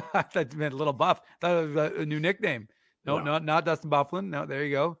 Oh, I thought you meant Little Buff. That was a new nickname. No, not Dustin Bufflin. No, there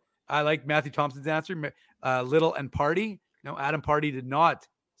you go. I like Matthew Thompson's answer. Little and Party. No, Adam Party did not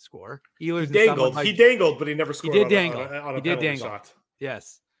score. Ehlers he dangled, but he never scored. He did dangle. On a he did dangle. Shot.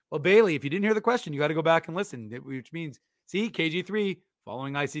 Yes. Well, Bailey, if you didn't hear the question, you got to go back and listen. Which means, see, KG3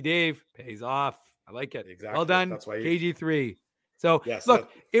 following IC Dave pays off. I like it. Exactly. Well done, That's why KG3. So Yes,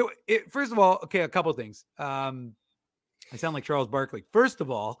 look, it first of all, okay, a couple of things. I sound like Charles Barkley, first of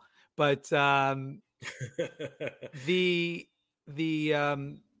all, but the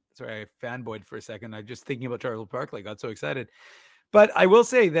sorry, I fanboyed for a second. I'm just thinking about Charles Barkley. I got so excited. But I will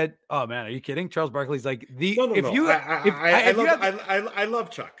say that, oh man, are you kidding? Charles Barkley's like the no. I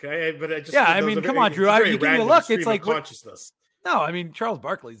love Chuck. But I just come on, Drew. You give me a look. It's like consciousness. No, I mean Charles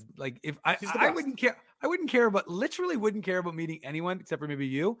Barkley's like if I wouldn't care. I wouldn't care about meeting anyone except for maybe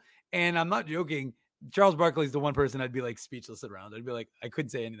you. And I'm not joking. Charles Barkley's the one person I'd be like speechless around. I'd be like, I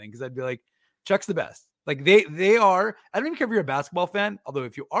couldn't say anything because I'd be like, Chuck's the best. Like they are. I don't even care if you're a basketball fan. Although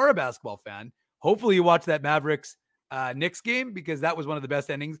if you are a basketball fan, hopefully you watch that Mavericks Knicks game because that was one of the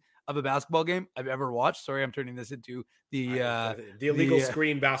best endings of a basketball game I've ever watched. Sorry, I'm turning this into the illegal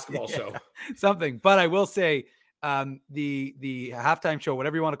screen basketball show. Something. But I will say the halftime show,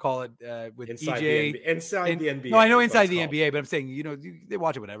 whatever you want to call it, with inside EJ inside the NBA. No, I know inside the NBA, but I'm saying they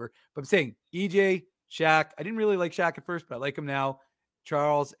watch it whatever. But I'm saying EJ, Shaq. I didn't really like Shaq at first, but I like him now.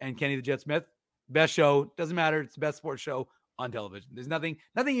 Charles and Kenny the Jet Smith. Best show. Doesn't matter. It's the best sports show on television. There's nothing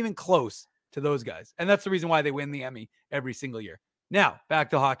even close to those guys. And that's the reason why they win the Emmy every single year. Now, back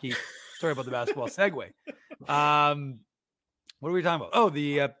to hockey. Sorry about the basketball segue. What are we talking about? Oh,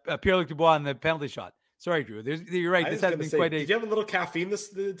 the Pierre-Luc Dubois and the penalty shot. Sorry, Drew. You're right. This has been quite a... Did you have a little caffeine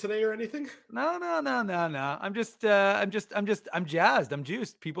today or anything? No. I'm jazzed. I'm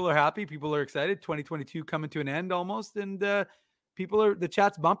juiced. People are happy. People are excited. 2022 coming to an end almost. And the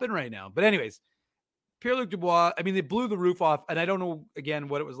chat's bumping right now. But anyways, Pierre-Luc Dubois, I mean, they blew the roof off. And I don't know, again,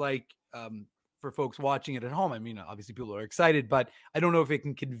 what it was like for folks watching it at home. I mean, obviously people are excited, but I don't know if it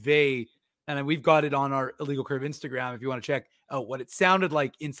can convey, and we've got it on our Illegal Curve Instagram if you want to check out what it sounded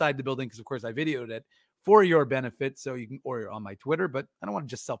like inside the building, because of course I videoed it for your benefit, so you can, or on my Twitter, but I don't want to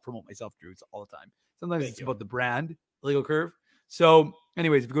just self-promote myself, Drew. It's all the time. Sometimes it's about the brand, Illegal Curve. So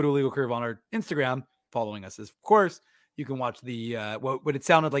anyways, if you go to Illegal Curve on our Instagram, following us, of course, you can watch the what it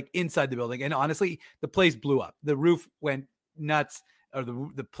sounded like inside the building. And honestly, the place blew up. The roof went nuts, or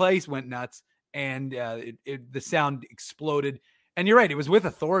the place went nuts, and the sound exploded. And you're right, it was with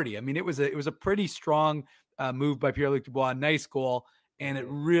authority. I mean, it was a pretty strong move by Pierre-Luc Dubois, nice goal, and it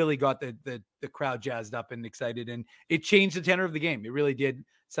really got the crowd jazzed up and excited, and it changed the tenor of the game. It really did.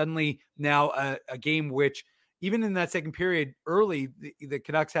 Suddenly, now a game which, even in that second period, early the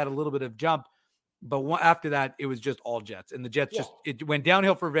Canucks had a little bit of jump, but after that, it was just all Jets, and the Jets it went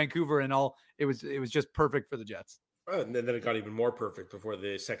downhill for Vancouver, and it was just perfect for the Jets. And then it got even more perfect before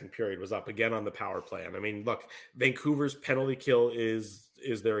the second period was up again on the power play. And I mean, look, Vancouver's penalty kill is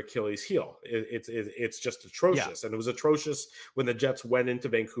their Achilles heel. It's just atrocious. Yeah. And it was atrocious when the Jets went into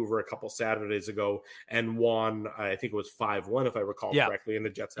Vancouver a couple Saturdays ago and won, I think it was 5-1, if I recall correctly. And the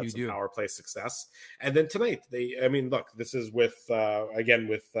Jets had some power play success. And then tonight, this is with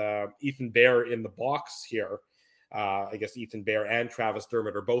Ethan Bear in the box here. I guess Ethan Bear and Travis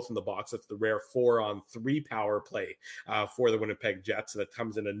Dermott are both in the box. It's the rare 4-on-3 power play for the Winnipeg Jets that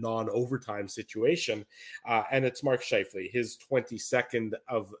comes in a non-overtime situation. And it's Mark Scheifele, his 22nd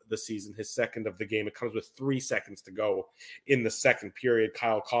of the season, his second of the game. It comes with 3 seconds to go in the second period.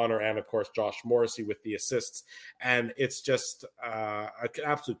 Kyle Connor and, of course, Josh Morrissey with the assists. And it's just an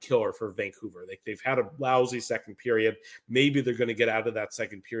absolute killer for Vancouver. They've had a lousy second period. Maybe they're going to get out of that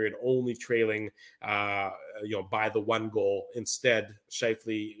second period only trailing, by the 1 goal. Instead,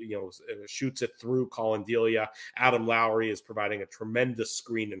 Scheifele, shoots it through Colin Delia. Adam Lowry is providing a tremendous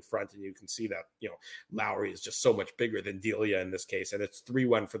screen in front, and you can see that, Lowry is just so much bigger than Delia in this case, and it's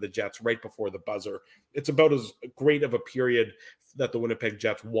 3-1 for the Jets right before the buzzer. It's about as great of a period that the Winnipeg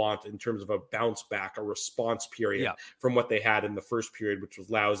Jets want in terms of a bounce back, a response period from what they had in the first period, which was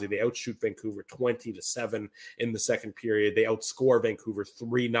lousy. They outshoot Vancouver 20-7 in the second period. They outscore Vancouver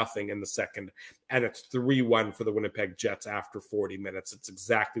 3-0 in the second, and it's 3-1 for the Winnipeg Jets after 40 minutes. It's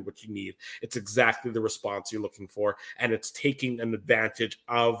exactly what you need. It's exactly the response you're looking for, and it's taking an advantage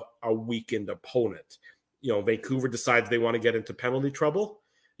of a weakened opponent. Vancouver decides they want to get into penalty trouble.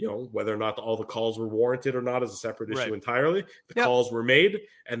 Whether or not all the calls were warranted or not is a separate issue entirely. The calls were made,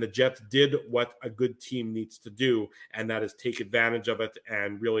 and the Jets did what a good team needs to do, and that is take advantage of it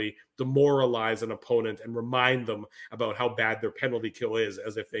and really demoralize an opponent and remind them about how bad their penalty kill is,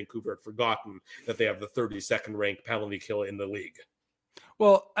 as if Vancouver had forgotten that they have the 32nd ranked penalty kill in the league.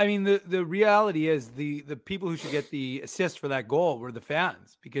 Well, I mean, the reality is the people who should get the assist for that goal were the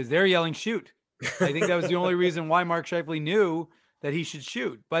fans, because they're yelling, shoot. I think that was the only reason why Mark Scheifele knew that he should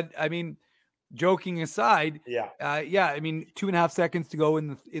shoot. But I mean, joking aside, I mean, 2.5 seconds to go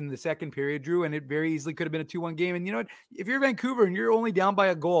in the second period, Drew, and it very easily could have been a 2-1 game. And you know what? If you're Vancouver and you're only down by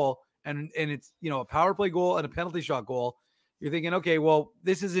a goal, and it's a power play goal and a penalty shot goal, you're thinking, okay, well,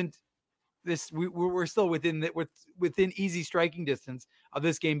 this isn't this. We're still within within easy striking distance of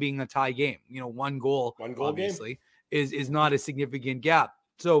this game being a tie game. One goal obviously is not a significant gap.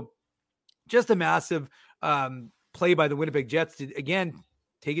 So just a massive play by the Winnipeg Jets to, again,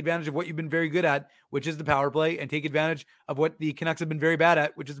 take advantage of what you've been very good at, which is the power play, and take advantage of what the Canucks have been very bad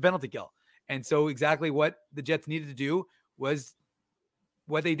at, which is the penalty kill. And so exactly what the Jets needed to do was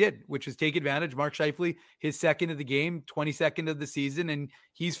what they did, which was take advantage. Mark Scheifele, his second of the game, 22nd of the season, and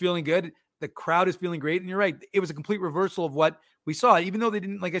he's feeling good. The crowd is feeling great. And you're right. It was a complete reversal of what we saw. Even though they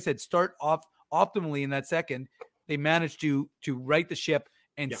didn't, like I said, start off optimally in that second, they managed to right the ship.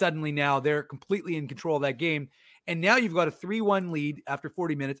 And suddenly now they're completely in control of that game. And now you've got a 3-1 lead after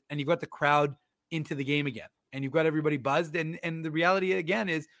 40 minutes, and you've got the crowd into the game again. And you've got everybody buzzed. And the reality, again,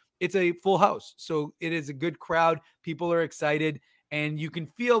 is it's a full house. So it is a good crowd. People are excited. And you can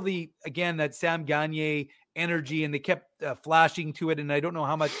feel that Sam Gagner energy, and they kept flashing to it. And I don't know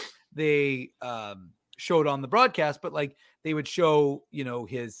how much they showed on the broadcast, but like they would show,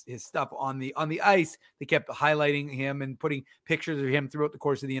 his stuff on the ice. They kept highlighting him and putting pictures of him throughout the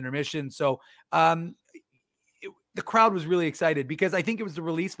course of the intermission. So the crowd was really excited, because I think it was the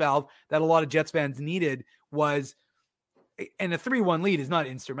release valve that a lot of Jets fans needed was, and a 3-1 lead is not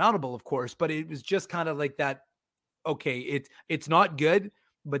insurmountable, of course, but it was just kind of like that. Okay, it's not good,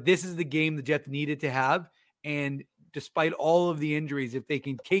 but this is the game the Jets needed to have. And despite all of the injuries, if they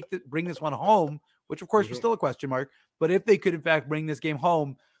can bring this one home, which of course was still a question mark, but if they could in fact bring this game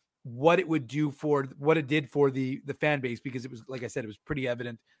home, what it did for the fan base, because it was, like I said, it was pretty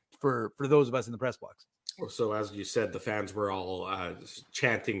evident for those of us in the press box. So as you said, the fans were all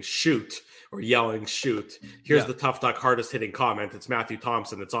chanting shoot or yelling shoot. Here's the Tough Duck hardest hitting comment. It's Matthew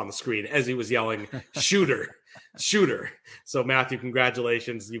Thompson. It's on the screen as he was yelling shooter. So Matthew,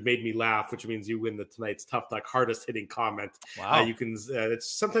 congratulations. You made me laugh, which means you win tonight's Tough Duck hardest hitting comment. Wow. You can, it's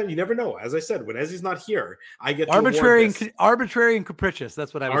sometimes you never know. As I said, when Ezzy's not here, I get arbitrary and capricious.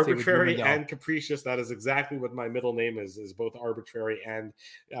 That's what I would say. Arbitrary and capricious. That is exactly what my middle name is both arbitrary and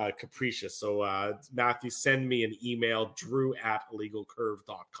capricious. So Matthew, send me an email,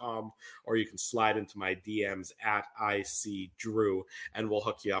 drew@illegalcurve.com, or you can slide into my DMs at ICDrew, and we'll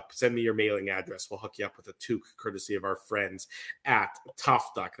hook you up. Send me your mailing address. We'll hook you up with a toque, courtesy of our friends at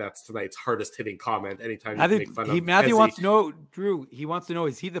Tough Duck. That's tonight's hardest hitting comment. Anytime you can make fun of Matthew wants to know, Drew, he wants to know,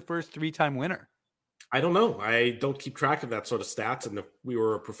 is he the first 3-time winner? I don't know. I don't keep track of that sort of stats. And if we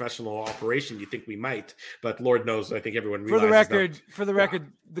were a professional operation, you think we might, but Lord knows, I think everyone realizes For the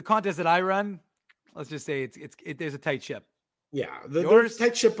record, the contest that I run, let's just say there's a tight ship. Yeah, there's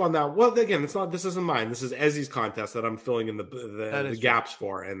tight ship on that. Well, again, this isn't mine. This is Ezzy's contest that I'm filling in the gaps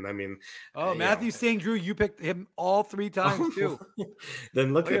for. And I mean, Matthew's saying, Drew, you picked him all 3 times too.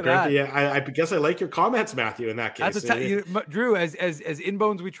 Then look at that. Yeah, I guess I like your comments, Matthew. In that case, Drew, as In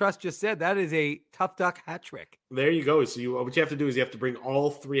Bones We Trust just said, that is a Tough Duck hat trick. There you go. So what you have to do is you have to bring all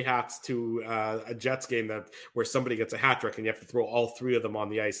 3 hats to a Jets game where somebody gets a hat trick, and you have to throw all 3 of them on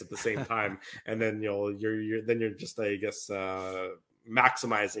the ice at the same time, and then you're just, I guess,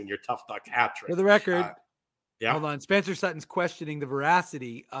 maximizing your Tough Duck hat trick. For the record, hold on. Spencer Sutton's questioning the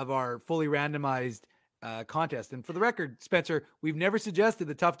veracity of our fully randomized contest, and for the record, Spencer, we've never suggested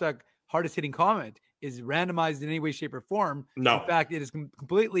the Tough Duck hardest hitting comment is randomized in any way, shape, or form. No. In fact, it is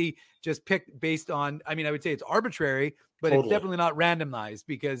completely just picked based on, I mean, I would say it's arbitrary, but It's definitely not randomized,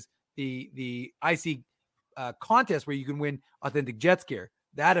 because the IC contest where you can win authentic Jets gear,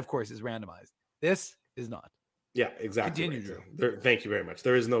 that of course is randomized. This is not. Yeah, exactly. Continue, right. Thank you very much.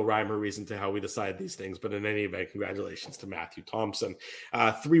 There is no rhyme or reason to how we decide these things, but in any event, congratulations to Matthew Thompson.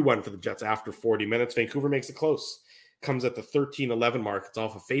 3-1 for the Jets after 40 minutes. Vancouver makes it close. Comes at the 13-11 mark. It's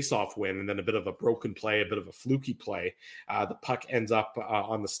off a face-off win, and then a bit of a broken play, a bit of a fluky play. The puck ends up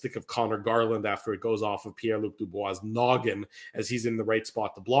on the stick of Connor Garland after it goes off of Pierre-Luc Dubois' noggin as he's in the right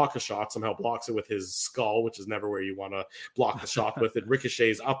spot to block a shot. Somehow blocks it with his skull, which is never where you want to block the shot with. It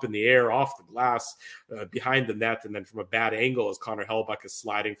ricochets up in the air, off the glass, behind the net, and then from a bad angle as Connor Hellebuyck is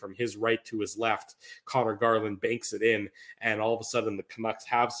sliding from his right to his left, Connor Garland banks it in, and all of a sudden the Canucks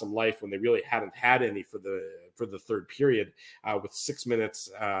have some life when they really hadn't had any for the third period, with 6 minutes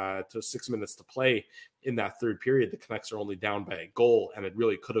to play. In that third period, the Canucks are only down by a goal, and it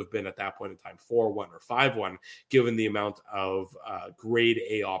really could have been at that point in time 4-1 or 5-1, given the amount of grade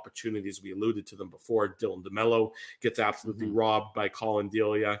A opportunities. We alluded to them before. Dylan DeMello gets absolutely robbed by Colin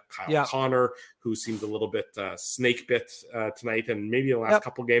Delia. Kyle Connor, who seemed a little bit snake bit tonight, and maybe in the last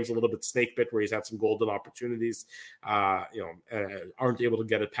couple games a little bit snake bit, where he's had some golden opportunities. Aren't able to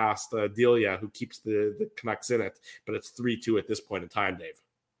get it past Delia, who keeps the Canucks in it, but it's 3-2 at this point in time, Dave.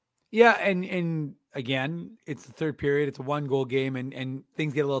 Yeah, and again, it's the third period. It's a 1-goal game, and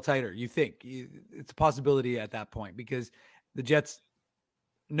things get a little tighter. You think it's a possibility at that point because the Jets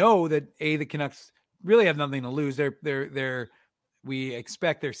know that the Canucks really have nothing to lose. We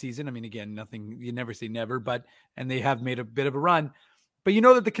expect their season. I mean, again, nothing. You never say never, and they have made a bit of a run. But you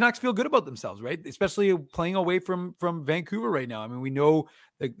know that the Canucks feel good about themselves, right? Especially playing away from Vancouver right now. I mean, we know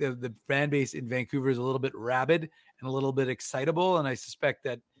the fan base in Vancouver is a little bit rabid and a little bit excitable, and I suspect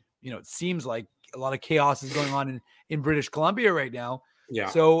that it seems like a lot of chaos is going on in British Columbia right now. Yeah.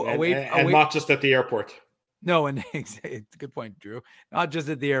 So and not just at the airport. No, and it's a good point, Drew. Not just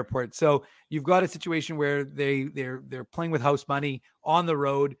at the airport. So you've got a situation where they're playing with house money on the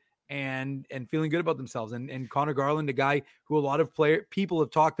road and feeling good about themselves. And Connor Garland, a guy who a lot of people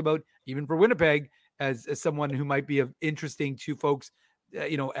have talked about, even for Winnipeg, as someone who might be interesting to folks,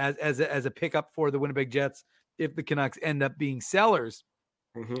 as a pickup for the Winnipeg Jets if the Canucks end up being sellers.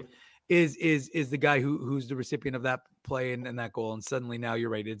 Mm-hmm. Is the guy who's the recipient of that play and that goal. And suddenly now you're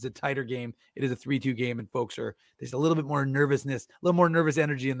right. It's a tighter game. It is a 3-2 game, and there's a little bit more nervousness, a little more nervous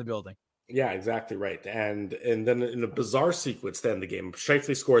energy in the building. Yeah, exactly right. And then in a bizarre sequence, then the game,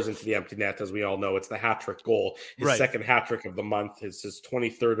 Scheifele scores into the empty net. As we all know, it's the hat trick goal, his second hat trick of the month, his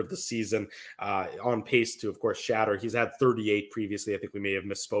 23rd of the season, on pace to, of course, shatter. He's had 38 previously. I think we may have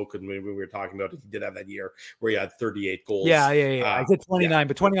misspoken when we were talking about it. He did have that year where he had 38 goals. Yeah. I said 29,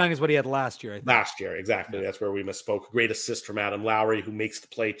 but 29 is what he had last year. I think. Last year, exactly. Yeah. That's where we misspoke. Great assist from Adam Lowry, who makes the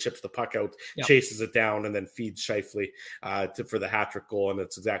play, chips the puck out, chases it down, and then feeds Scheifele for the hat trick goal. And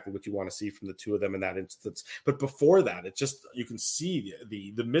that's exactly what you want to see from the two of them in that instance. But before that, it's just, you can see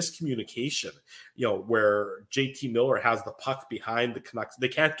the miscommunication, where JT Miller has the puck behind the Canucks. They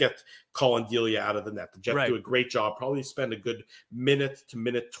can't get Colin Delia out of the net. The Jets do a great job, probably spend a good minute to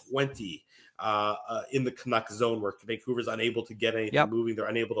minute 20 in the Canucks zone where Vancouver's unable to get anything moving. They're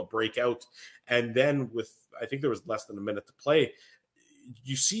unable to break out. And then I think there was less than a minute to play,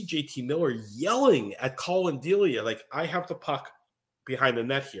 you see JT Miller yelling at Colin Delia, like, I have the puck behind the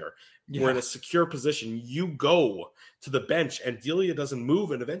net here. We're in a secure position. You go to the bench, and Delia doesn't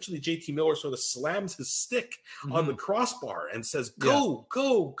move. And eventually JT Miller sort of slams his stick on the crossbar and says, go,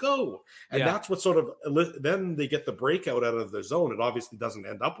 go, go. And that's what sort of, then they get the breakout out of their zone. It obviously doesn't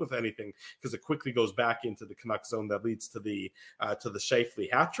end up with anything because it quickly goes back into the Canucks zone that leads to the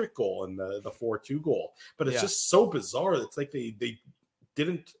Scheifele hat trick goal and the 4-2 goal. But it's just so bizarre. It's like they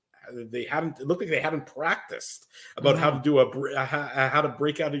looked like they hadn't practiced about how to do how to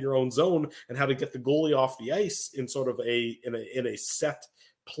break out of your own zone and how to get the goalie off the ice in sort of in a set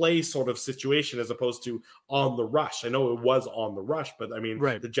play sort of situation as opposed to on the rush. I know it was on the rush, but I mean,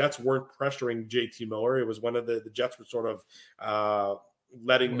 the Jets weren't pressuring JT Miller. It was one of the Jets were sort of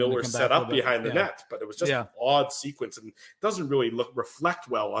letting Miller set up behind the net, but it was just an odd sequence and doesn't really reflect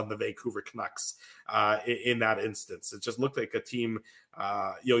well on the Vancouver Canucks in that instance. It just looked like a team,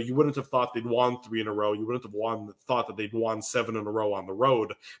 you wouldn't have thought they'd won 3 in a row. You wouldn't have thought that they'd won 7 in a row on the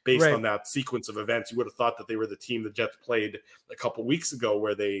road based on that sequence of events. You would have thought that they were the team the Jets played a couple weeks ago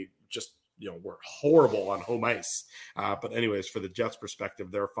where they just were horrible on home ice. But anyways, for the Jets'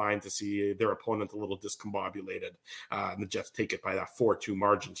 perspective, they're fine to see their opponent a little discombobulated. And the Jets take it by that 4-2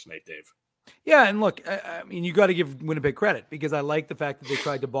 margin tonight, Dave. Yeah, and look, I mean, you got to give Winnipeg credit because I like the fact that they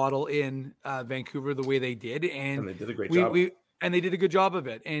tried to bottle in Vancouver the way they did. And they did a great job. And they did a good job of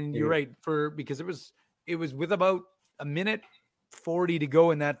it. And you're right, because it was with about a minute 40 to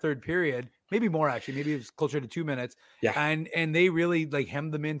go in that third period. Maybe more, actually. Maybe it was closer to 2 minutes. Yeah. And they really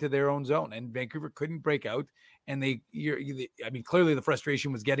hemmed them into their own zone. And Vancouver couldn't break out. And clearly the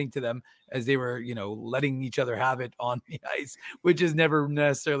frustration was getting to them as they were, letting each other have it on the ice, which is never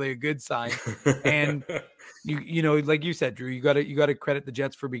necessarily a good sign. And like you said, Drew, you got to credit the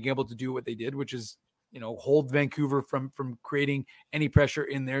Jets for being able to do what they did, which is, hold Vancouver from creating any pressure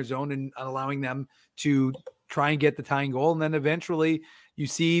in their zone and allowing them to try and get the tying goal. And then eventually you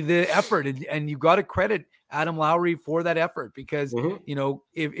see the effort and you got to credit Adam Lowry for that effort because,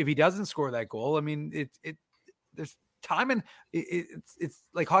 if he doesn't score that goal, I mean, there's time and it's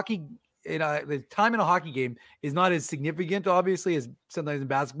like hockey. The time in a hockey game is not as significant, obviously, as sometimes in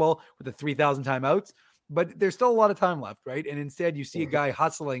basketball with the 3,000 timeouts, but there's still a lot of time left. Right. And instead you see a guy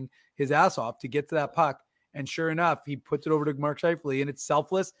hustling his ass off to get to that puck. And sure enough, he puts it over to Mark Scheifele and it's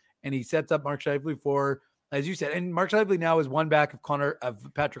selfless. And he sets up Mark Scheifele for, as you said, and Mark Scheifele now is one back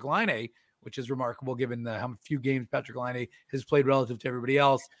of Patrick Laine, which is remarkable given how few games Patrick Laine has played relative to everybody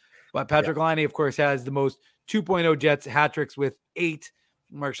else. But Patrick Laine, of course, has the most 2.0 Jets hat tricks with 8.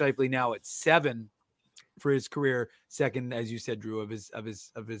 Mark Scheifele now at 7 for his career, second, as you said, Drew, of his.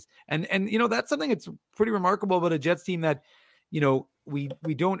 And that's something that's pretty remarkable about a Jets team that, we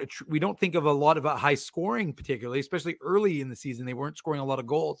don't think of a lot of high scoring, particularly, especially early in the season. They weren't scoring a lot of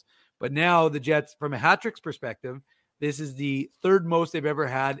goals, but now the Jets, from a hat tricks perspective, this is the third most they've ever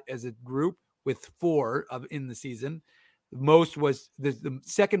had as a group, with 4 in the season. The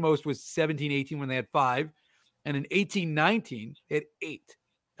second most was 17-18 when they had 5, and in 18-19 they had 8.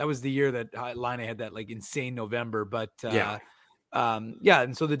 That was the year that Line had that like insane November, but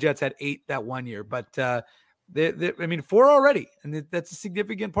and so the Jets had 8 that one year, but 4 already, and that's a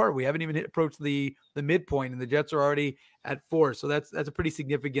significant part. We haven't even approached the midpoint, and the Jets are already at 4, so that's a pretty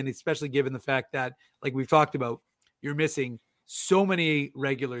significant, especially given the fact that, like we've talked about, you're missing so many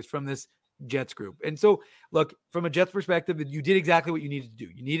regulars from this Jets group. And so, look, from a Jets perspective, you did exactly what you needed to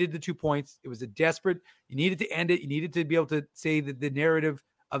do. You needed the 2 points. It was you needed to end it. You needed to be able to say that the narrative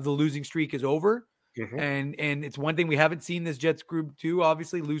of the losing streak is over. Mm-hmm. And it's one thing we haven't seen this Jets group too,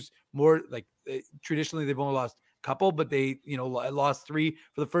 obviously, lose more. Like traditionally, they've only lost a couple, but they, lost 3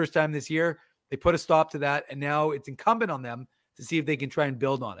 for the first time this year. They put a stop to that, and now it's incumbent on them to see if they can try and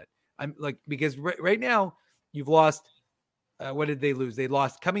build on it. Because right now, you've lost. What did they lose? They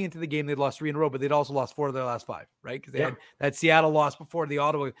lost coming into the game. They'd lost 3 in a row, but they'd also lost 4 of their last 5, right? Because they had that Seattle loss before the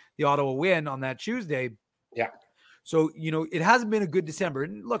Ottawa win on that Tuesday. Yeah. So, it hasn't been a good December.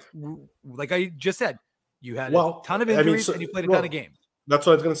 And look, like I just said, you had a ton of injuries and you played a ton of games. That's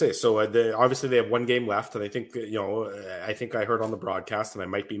what I was going to say. So obviously they have 1 game left, and I think I heard on the broadcast, and I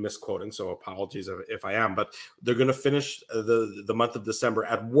might be misquoting, so apologies if I am, but they're going to finish the month of December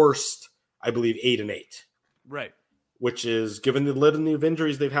at worst, I believe, 8-8. Right. Which is, given the litany of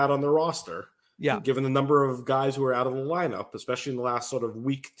injuries they've had on their roster, given the number of guys who are out of the lineup, especially in the last sort of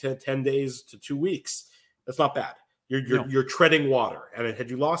week to 10 days to 2 weeks, that's not bad. You're treading water. And had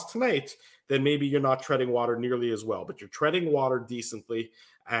you lost tonight, then maybe you're not treading water nearly as well, but you're treading water decently.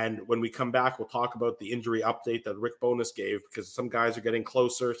 And when we come back, we'll talk about the injury update that Rick Bowness gave, because some guys are getting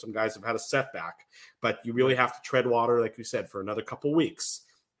closer. Some guys have had a setback, but you really have to tread water, like we said, for another couple weeks.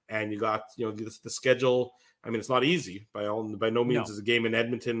 And you got, the schedule. I mean, it's not easy by no means. Is a game in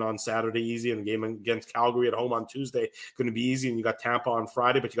Edmonton on Saturday easy, and a game against Calgary at home on Tuesday going to be easy. And you got Tampa on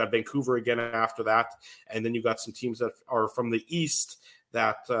Friday, but you got Vancouver again after that, and then you got some teams that are from the East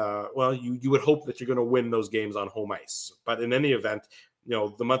that you would hope that you're going to win those games on home ice. But in any event,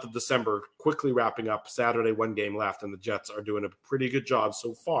 the month of December quickly wrapping up. Saturday, 1 game left, and the Jets are doing a pretty good job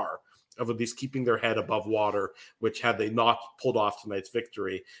so far of at least keeping their head above water, which had they not pulled off tonight's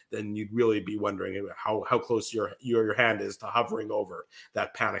victory, then you'd really be wondering how close your hand is to hovering over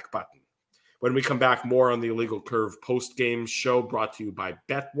that panic button. When we come back, more on the Illegal Curve post-game show brought to you by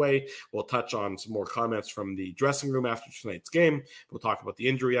Betway. We'll touch on some more comments from the dressing room after tonight's game. We'll talk about the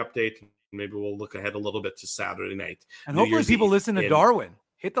injury update. Maybe we'll look ahead a little bit to Saturday night. And hopefully people listen to Darwin.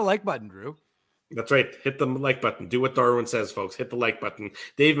 Hit the like button, Drew. That's right. Hit the like button. Do what Darwin says, folks. Hit the like button.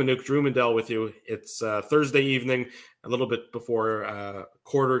 Dave Manook, Drew Mandel with you. It's Thursday evening, a little bit before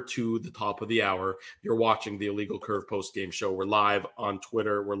quarter to the top of the hour. You're watching the Illegal Curve post-game show. We're live on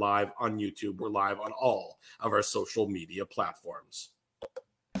Twitter. We're live on YouTube. We're live on all of our social media platforms.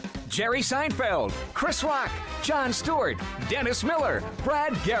 Jerry Seinfeld, Chris Rock, Jon Stewart, Dennis Miller,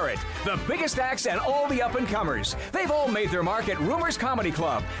 Brad Garrett, the biggest acts and all the up-and-comers. They've all made their mark at Rumors Comedy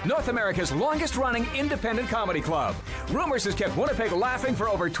Club, North America's longest-running independent comedy club. Rumors has kept Winnipeg laughing for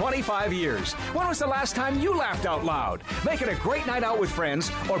over 25 years. When was the last time you laughed out loud? Make it a great night out with friends,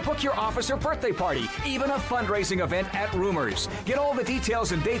 or book your office or birthday party, even a fundraising event at Rumors. Get all the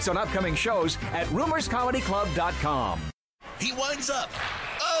details and dates on upcoming shows at rumorscomedyclub.com. He winds up.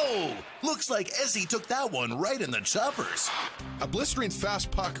 Oh, looks like Ezzy took that one right in the choppers. A blistering fast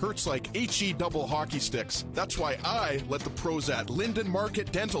puck hurts like HE double hockey sticks. That's why I let the pros at Linden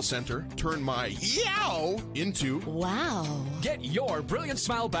Market Dental Center turn my yow into wow. Get your brilliant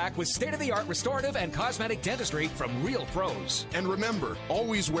smile back with state-of-the-art restorative and cosmetic dentistry from real pros. And remember,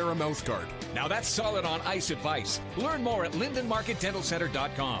 always wear a mouth guard. Now that's solid on ice advice. Learn more at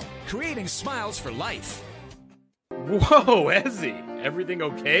lindenmarketdentalcenter.com. Creating smiles for life. Whoa, Ezzy, everything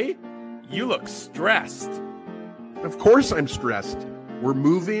okay? You look stressed. Of course I'm stressed. We're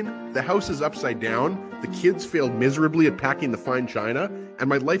moving, the house is upside down, the kids failed miserably at packing the fine china, and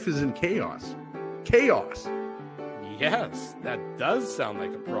my life is in chaos. Chaos! Yes, that does sound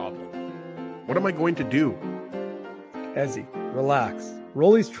like a problem. What am I going to do? Ezzy, relax.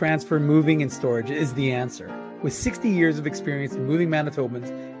 Rolly's Transfer Moving and Storage is the answer. With 60 years of experience in moving Manitobans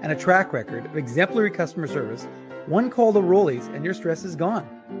and a track record of exemplary customer service, one call to Rolly's and your stress is gone.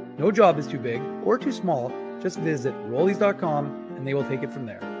 No job is too big or too small. Just visit Rollies.com and they will take it from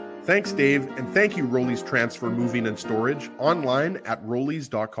there. Thanks, Dave, and thank you, Rollies Transfer Moving and Storage, online at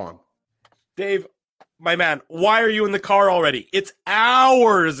Rollies.com. Dave, My man, why are you in the car already? It's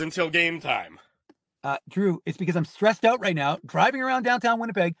hours until game time. Drew, it's because I'm stressed out right now, driving around downtown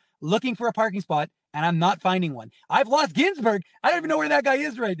Winnipeg, looking for a parking spot, and I'm not finding one. I've lost Ginsburg. I don't even know where that guy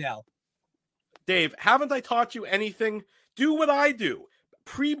is right now. Dave, haven't I taught you anything? Do what I do.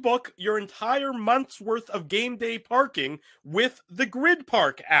 Pre-book your entire month's worth of game day parking with the Grid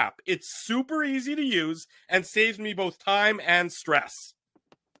Park app. It's super easy to use and saves me both time and stress.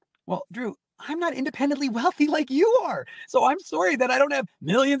 Well, Drew, I'm not independently wealthy like you are. So I'm sorry that I don't have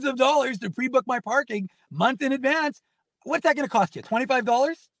millions of dollars to pre-book my parking month in advance. What's that going to cost you?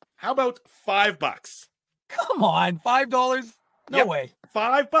 $25? How about $5? Come on, $5? No way.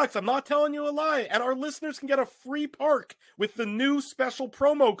 $5. I'm not telling you a lie. And our listeners can get a free park with the new special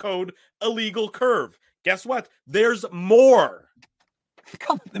promo code Illegal Curve. Guess what? There's more.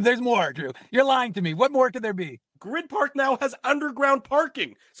 There's more, Drew. You're lying to me. What more could there be? Grid Park now has underground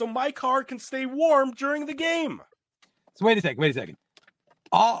parking, so my car can stay warm during the game. So wait a second.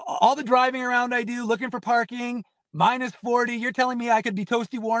 All the driving around I do, looking for parking, minus 40, you're telling me I could be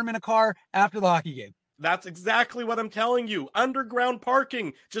toasty warm in a car after the hockey game? That's exactly what I'm telling you. Underground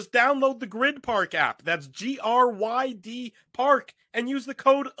parking. Just download the Grid Park app. That's GRYD Park and use the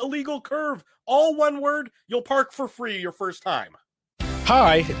code Illegal Curve. All one word. You'll park for free your first time.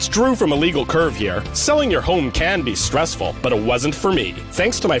 Hi, it's Drew from Illegal Curve here. Selling your home can be stressful, but it wasn't for me.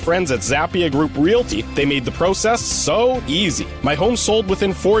 Thanks to my friends at Zappia Group Realty, they made the process so easy. My home sold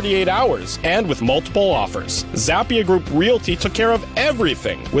within 48 hours and with multiple offers. Zappia Group Realty took care of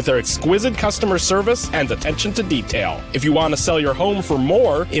everything with their exquisite customer service and attention to detail. If you want to sell your home for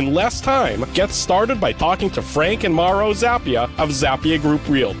more in less time, get started by talking to Frank and Mauro Zappia of Zappia Group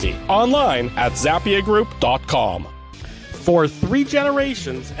Realty. Online at zappiagroup.com. For 3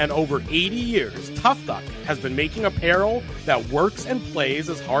 generations and over 80 years, Tough Duck has been making apparel that works and plays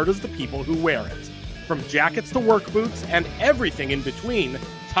as hard as the people who wear it. From jackets to work boots and everything in between,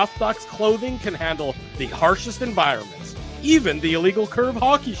 Tough Duck's clothing can handle the harshest environments, even the Illegal Curve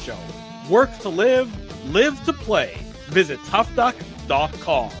hockey show. Work to live, live to play. Visit toughduck.com.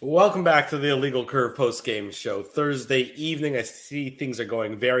 Welcome back to the Illegal Curve post-game show. Thursday evening, I see things are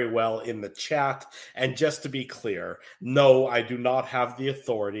going very well in the chat. And just to be clear, no, I do not have the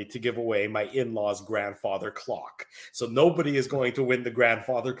authority to give away my in-law's grandfather clock. So nobody is going to win the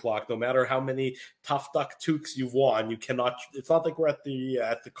grandfather clock, no matter how many Tough Duck toques you've won. You cannot. It's not like we're at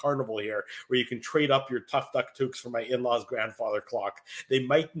the carnival here, where you can trade up your Tough Duck toques for my in-law's grandfather clock. They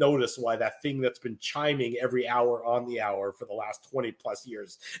might notice why that thing that's been chiming every hour on the hour for the last 20 plus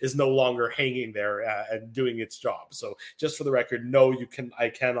years is no longer hanging there and doing its job. So just for the record, no, I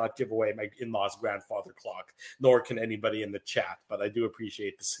cannot give away my in-law's grandfather clock, nor can anybody in the chat, but I do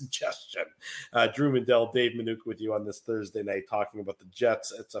appreciate the suggestion. Drew Mandel, Dave Minuk with you on this Thursday night talking about the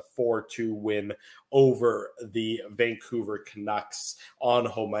Jets. It's a 4-2 win over the Vancouver Canucks on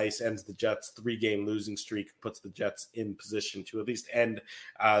home ice, ends the Jets' 3-game losing streak, puts the Jets in position to at least end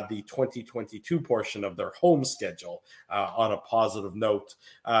the 2022 portion of their home schedule on a positive note.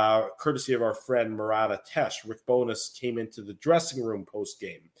 Courtesy of our friend Murat Atesh, Rick Bowness came into the dressing room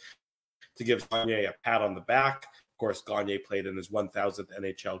post-game to give Gagne a pat on the back. Of course, Gagne played in his 1,000th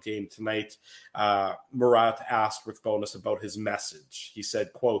NHL game tonight. Murat asked Rick Bowness about his message. He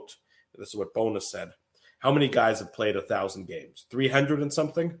said, quote, this is what Bowness said, "How many guys have played 1,000 games? 300 and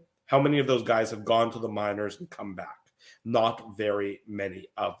something? How many of those guys have gone to the minors and come back? Not very many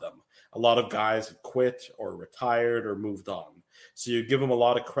of them. A lot of guys have quit or retired or moved on. So you give him a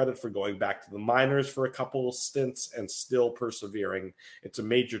lot of credit for going back to the minors for a couple of stints and still persevering. It's a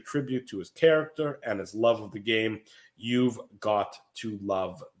major tribute to his character and his love of the game. You've got to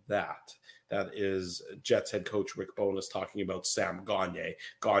love that." That is Jets head coach Rick Bowness talking about Sam Gagne.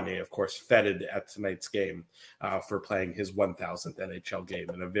 Gagne, of course, feted at tonight's game for playing his 1,000th NHL game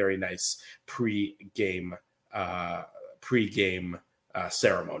in a very nice pre-game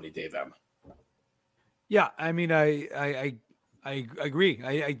ceremony, Dave M. Yeah, I mean, I agree.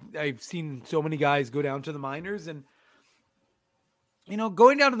 I've seen so many guys go down to the minors, and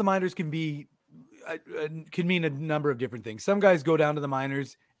going down to the minors can mean a number of different things. Some guys go down to the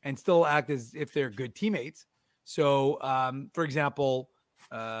minors and still act as if they're good teammates. So, for example,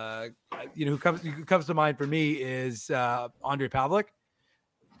 who comes to mind for me is Andre Pavlik.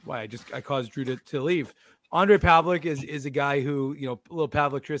 Why I caused Drew to leave. Andre Pavlik is a guy who, a little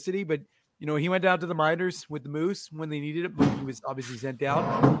Pavliktricity, but he went down to the minors with the Moose when they needed it, but he was obviously sent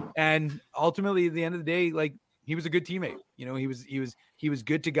down. And ultimately, at the end of the day, he was a good teammate. He was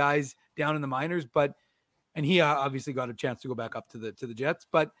good to guys down in the minors, and he obviously got a chance to go back up to the Jets.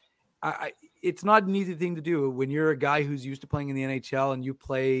 But it's not an easy thing to do when you're a guy who's used to playing in the NHL and you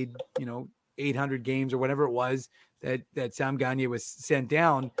played, 800 games or whatever it was that Sam Gagner was sent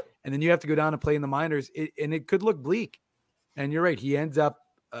down. And then you have to go down and play in the minors. And it could look bleak. And you're right. He ends up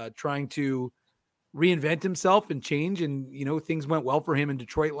trying to reinvent himself and change. And, things went well for him in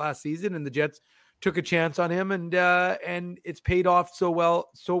Detroit last season, and the Jets took a chance on him, and it's paid off so well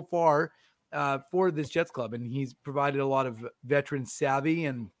so far for this Jets club. And he's provided a lot of veteran savvy,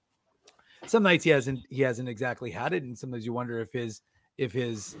 and some nights he hasn't exactly had it. And sometimes you wonder if there's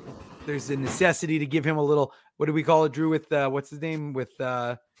a necessity to give him a little, what do we call it, Drew, with what's his name, with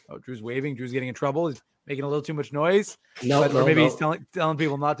Drew's waving. Drew's getting in trouble. He's making a little too much noise. Maybe he's telling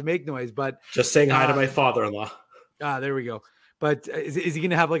people not to make noise, but just saying hi to my father-in-law. There we go. But is he going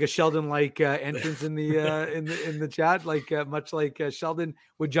to have like a Sheldon-like entrance in the in the chat, like much like Sheldon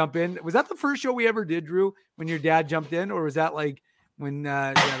would jump in? Was that the first show we ever did, Drew, when your dad jumped in, or was that like when?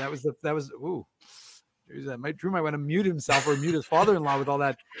 That was. Ooh, Drew might want to mute himself or mute his father-in-law with all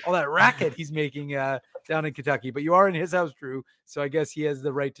that racket he's making down in Kentucky. But you are in his house, Drew, so I guess he has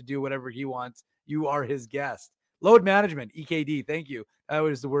the right to do whatever he wants. You are his guest. Load management, EKD. Thank you. That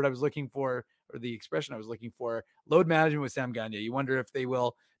was the word I was looking for, or the expression I was looking for. Load management with Sam Gagner. You wonder if they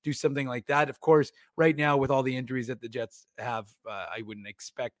will do something like that. Of course, right now with all the injuries that the Jets have, I wouldn't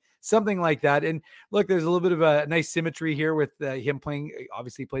expect something like that. And look, there's a little bit of a nice symmetry here with him playing.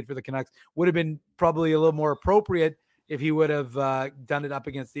 Obviously, played for the Canucks. Would have been probably a little more appropriate if he would have done it up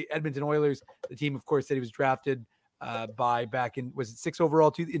against the Edmonton Oilers, the team, of course, that he was drafted by back in, was it 6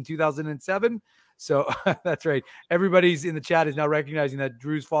 overall in 2007? So that's right. Everybody's in the chat is now recognizing that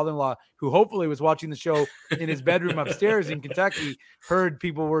Drew's father-in-law, who hopefully was watching the show in his bedroom upstairs in Kentucky, heard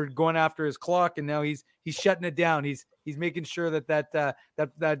people were going after his clock, and now he's shutting it down. He's making sure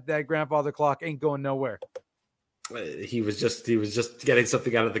that grandfather clock ain't going nowhere. He was just getting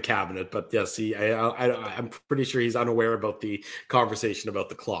something out of the cabinet, but yes, I'm pretty sure he's unaware about the conversation about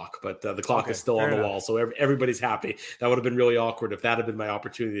the clock. But the clock is still on the wall, so everybody's happy. That would have been really awkward if that had been my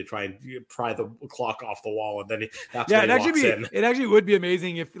opportunity to try and pry the clock off the wall, and then that's when he walks in. It actually would be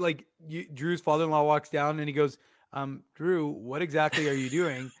amazing if Drew's father-in-law walks down and he goes, "Drew, what exactly are you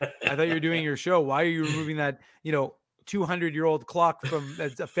doing? I thought you were doing your show. Why are you removing that 200-year-old clock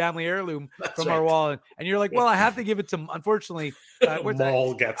that's a family heirloom from our wall?" And you're like, well, I have to give it to, unfortunately,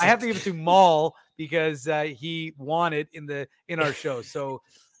 Maul gets I have to give it to Maul because he won it in our show. So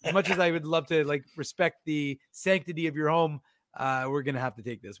as much as I would love to respect the sanctity of your home, we're going to have to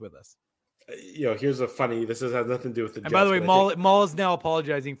take this with us. Here's a funny, this has nothing to do with the Jets. And by the way, Maul is now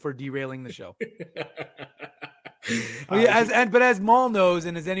apologizing for derailing the show. But as Maul knows,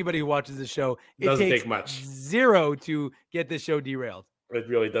 and as anybody who watches the show, it doesn't takes take much. Zero to get this show derailed. It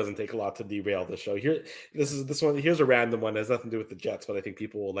really doesn't take a lot to derail the show. This one. Here's a random one. It has nothing to do with the Jets, but I think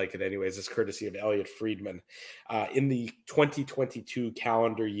people will like it anyways. It's courtesy of Elliot Friedman. In the 2022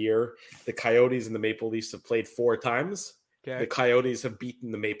 calendar year, the Coyotes and the Maple Leafs have played 4 times. Okay. The Coyotes have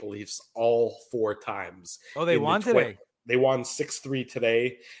beaten the Maple Leafs all 4 times. Oh, they won today. They won 6-3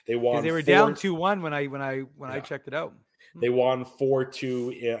 today. They won. They were down 2-1 when I checked it out. They won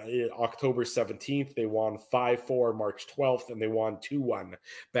 4-2 October 17th. They won 5-4 March 12th, and they won 2-1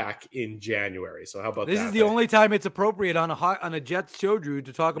 back in January. So how about that? This is the only time it's appropriate on a Jets show, Drew,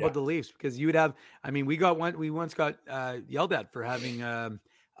 to talk about the Leafs, because you would have. I mean, we once got yelled at for having a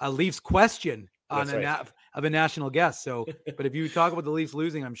Leafs question on of a national guest. So, but if you talk about the Leafs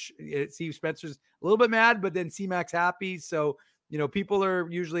losing, I'm sure Steve Spencer's a little bit mad, but then C-Mac's happy. So, people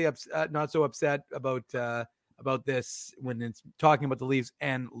are usually not so upset about this when it's talking about the Leafs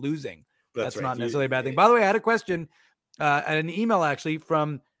and losing. That's right. Not necessarily a bad thing. By the way, I had a question, an email actually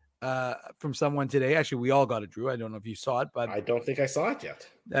from someone today. Actually, we all got it, Drew. I don't know if you saw it, but I don't think I saw it yet.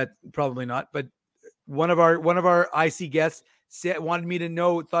 That probably not. But one of our IC guests wanted me to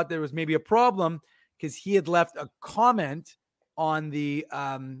know, thought there was maybe a problem because he had left a comment on the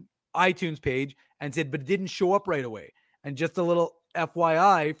iTunes page and said, but it didn't show up right away. And just a little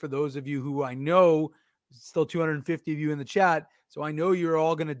FYI for those of you who I know, still 250 of you in the chat, so I know you're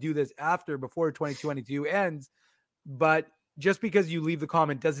all going to do this before 2022 ends. But just because you leave the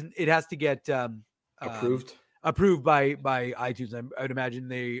comment it has to get approved by iTunes. I would imagine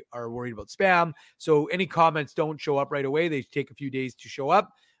they are worried about spam. So any comments don't show up right away. They take a few days to show up.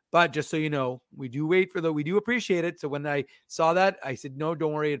 But just so you know, we do we do appreciate it. So when I saw that, I said, no,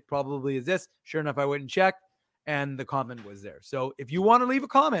 don't worry. It probably is this. Sure enough, I went and checked and the comment was there. So if you want to leave a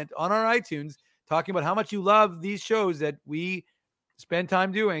comment on our iTunes talking about how much you love these shows that we spend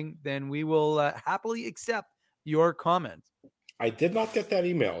time doing, then we will happily accept your comments. I did not get that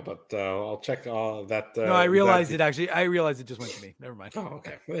email, but I'll check that. No, I realized it actually. I realized it just went to me. Never mind. Oh,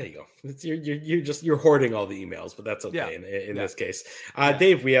 okay. Well, there you go. You're hoarding all the emails, but that's okay in this case.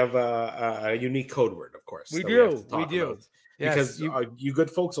 Dave, we have a unique code word, of course. We do. Yes, because you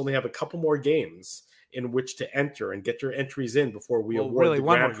good folks only have a couple more games in which to enter and get your entries in before we award the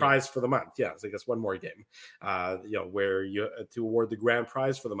grand prize for the month. Yeah, so I guess one more game, where you to award the grand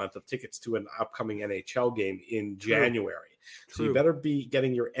prize for the month of tickets to an upcoming NHL game in January. So you better be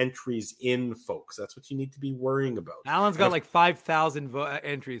getting your entries in, folks. That's what you need to be worrying about. Alan's got like 5,000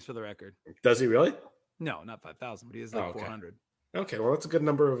 entries for the record. Does he really? No, not 5,000, but he has like 400. Okay, well, that's a good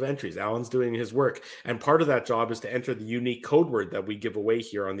number of entries. Alan's doing his work. And part of that job is to enter the unique code word that we give away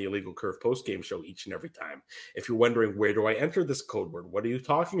here on the Illegal Curve post-game show each and every time. If you're wondering, where do I enter this code word? What are you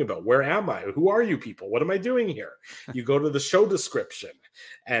talking about? Where am I? Who are you people? What am I doing here? You go to the show description.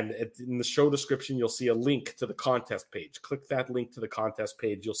 And in the show description, you'll see a link to the contest page. Click that link to the contest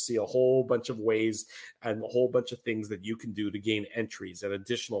page. You'll see a whole bunch of ways and a whole bunch of things that you can do to gain entries and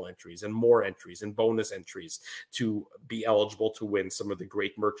additional entries and more entries and bonus entries to be eligible to win some of the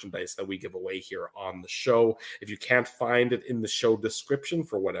great merchandise that we give away here on the show. If you can't find it in the show description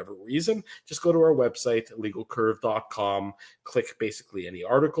for whatever reason, just go to our website, illegalcurve.com, click basically any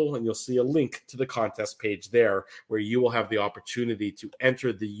article, and you'll see a link to the contest page there where you will have the opportunity to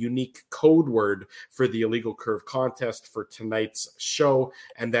enter the unique code word for the Illegal Curve contest for tonight's show.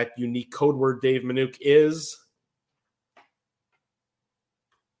 And that unique code word, Dave Minuk, is...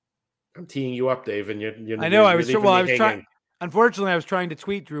 I'm teeing you up, Dave, and you're I know. I was trying. Unfortunately, I was trying to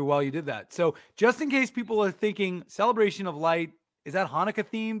tweet, Drew, while you did that. So just in case people are thinking Celebration of Light, is that Hanukkah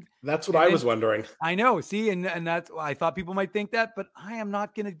themed? That's what I was wondering. I know. See, and that's, I thought people might think that, but I am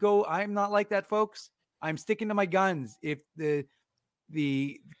not going to go. I'm not like that, folks. I'm sticking to my guns. If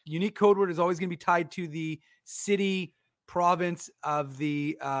the unique code word is always going to be tied to the city, province of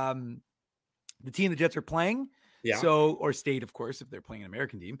the team the Jets are playing. Yeah. So, or state, of course, if they're playing an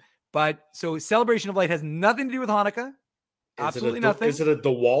American team. But so Celebration of Light has nothing to do with Hanukkah. Absolutely nothing. Is it a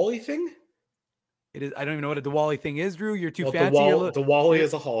Diwali thing? It is. I don't even know what a Diwali thing is, Drew. You're too fancy. Diwali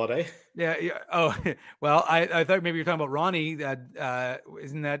is a holiday. Yeah. Oh, well, I thought maybe you're talking about Ronnie.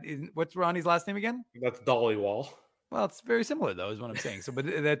 What's Ronnie's last name again? That's Dollywall. Well, it's very similar, though, is what I'm saying. So, but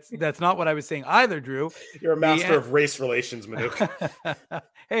that's not what I was saying either, Drew. You're a master of race relations, Manuk.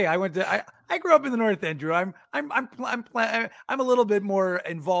 Hey, I grew up in the North End, Drew. I'm a little bit more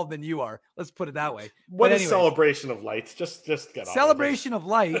involved than you are. Let's put it that way. What is Celebration of Light? Just get on. Celebration of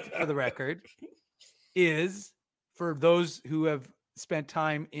Light, for the record, is for those who have spent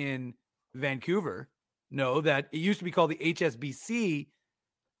time in Vancouver know that it used to be called the HSBC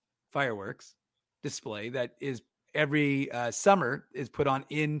fireworks display that is every summer is put on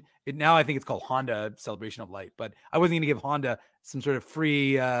in it. Now I think it's called Honda Celebration of Light, but I wasn't going to give Honda some sort of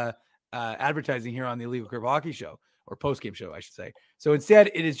free advertising here on the Illegal Curve Hockey Show, or post-game show, I should say. So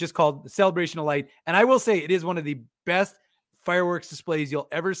instead it is just called the Celebration of Light. And I will say it is one of the best fireworks displays you'll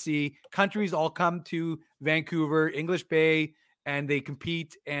ever see. Countries all come to Vancouver, English Bay, and they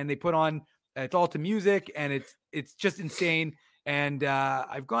compete and they put on, it's all to music, and it's just insane. And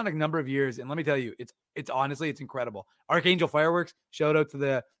I've gone a number of years, and let me tell you, it's honestly, it's incredible. Archangel Fireworks, shout out to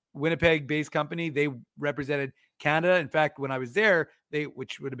the Winnipeg-based company. They represented Canada. In fact, when I was there,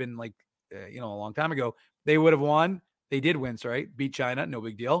 which would have been like, a long time ago, they would have won. They did win, sorry, beat China, no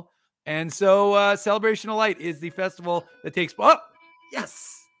big deal. And so Celebration of Light is the festival that takes, oh,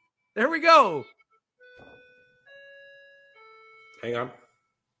 yes, there we go. Hang on.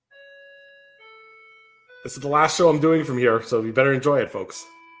 This is the last show I'm doing from here, so you better enjoy it, folks.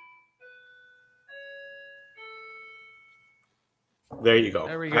 There you go.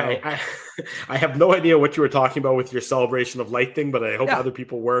 There we go. I have no idea what you were talking about with your Celebration of Light thing, but I hope other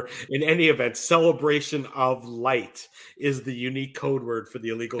people were. In any event, Celebration of Light is the unique code word for the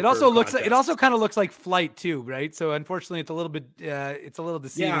Illegal Curve contest. It also kind of looks like flight too, right? So unfortunately, it's a little bit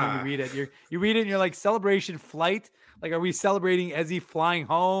deceiving when you read it. You read it and you're like, Celebration Flight. Like, are we celebrating Ezzy flying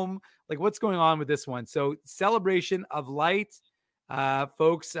home? Like, what's going on with this one? So Celebration of Light,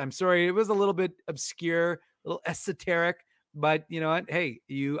 folks. I'm sorry, it was a little bit obscure, a little esoteric. But you know what? Hey,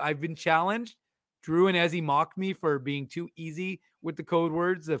 I've been challenged. Drew and Ezzy mocked me for being too easy with the code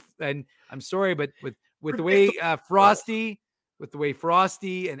words. And I'm sorry, but with the way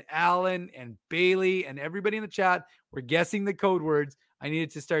Frosty and Alan and Bailey and everybody in the chat were guessing the code words, I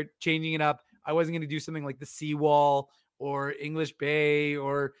needed to start changing it up. I wasn't going to do something like the Seawall or English Bay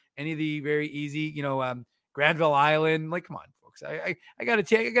or any of the very easy, Granville Island. Like, come on, folks. I got to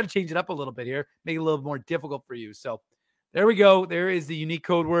change it up a little bit here, make it a little more difficult for you. So there we go. There is the unique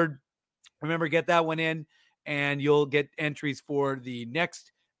code word. Remember, get that one in. and you'll get entries for the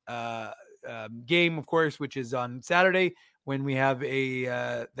next game, of course, which is on Saturday when we have a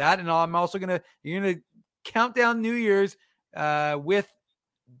that. And I'm also you're gonna count down New Year's with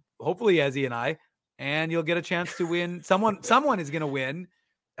hopefully Ezzy and I, and you'll get a chance to win. Someone is going to win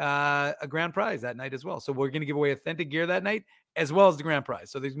a grand prize that night as well. So we're going to give away authentic gear that night as well as the grand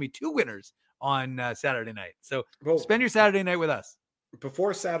prize. So there's going to be 2 winners on Saturday night. So spend your Saturday night with us.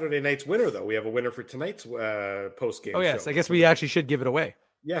 Before Saturday night's winner, though, we have a winner for tonight's post-game Oh, yes. show. I guess we actually should give it away.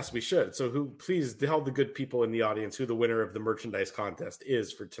 Yes, we should. So please tell the good people in the audience who the winner of the merchandise contest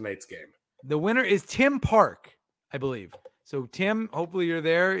is for tonight's game. The winner is Tim Park, I believe. So Tim, hopefully you're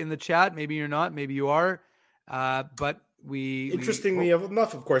there in the chat. Maybe you're not. Maybe you are. But interestingly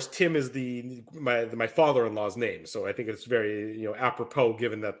enough, of course, Tim is my father-in-law's name. So I think it's very apropos,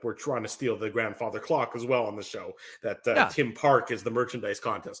 given that we're trying to steal the grandfather clock as well on the show. That Tim Park is the merchandise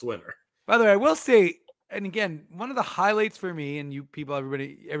contest winner. By the way, I will say, and again, one of the highlights for me, and you people,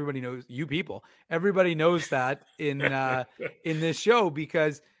 everybody knows you people. Everybody knows that in this show,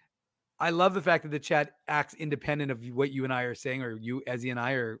 because I love the fact that the chat acts independent of what you and I are saying, or you, Ezzy, and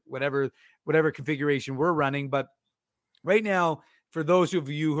I, or whatever configuration we're running. But right now, for those of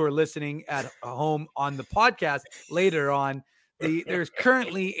you who are listening at home on the podcast later on, there's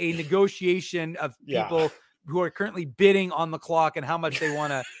currently a negotiation of people who are currently bidding on the clock and how much they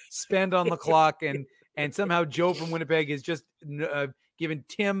want to spend on the clock. And somehow Joe from Winnipeg has just given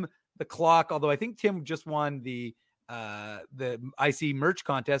Tim the clock, although I think Tim just won the IC merch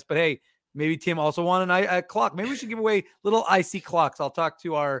contest. But hey, maybe Tim also won a clock. Maybe we should give away little IC clocks. I'll talk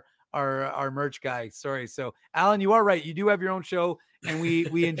to our merch guy. Sorry. So Alan, you are right. You do have your own show, and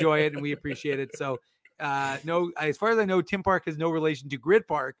we enjoy it and we appreciate it. So no, as far as I know, Tim Park has no relation to Grid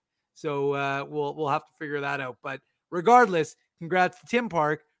Park. So we'll have to figure that out. But regardless, congrats to Tim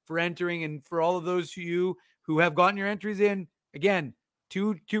Park for entering, and for all of those of you who have gotten your entries in. Again,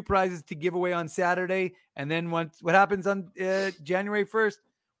 two prizes to give away on Saturday. And then what happens on January 1st?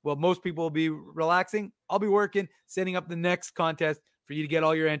 Well, most people will be relaxing. I'll be working, setting up the next contest for you to get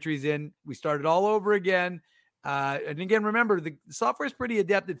all your entries in. We start it all over again. And again, remember, the software is pretty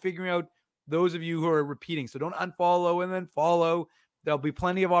adept at figuring out those of you who are repeating. So don't unfollow and then follow. There'll be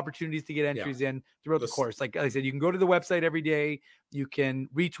plenty of opportunities to get entries in throughout the course. Like I said, you can go to the website every day. You can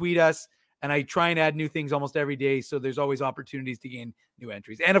retweet us. And I try and add new things almost every day. So there's always opportunities to gain new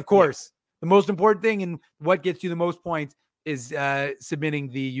entries. And of course, the most important thing and what gets you the most points is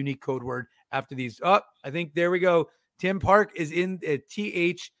submitting the unique code word after these. Oh, I think there we go. Tim Park is in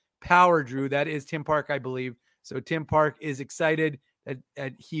TH Power, Drew. That is Tim Park, I believe. So Tim Park is excited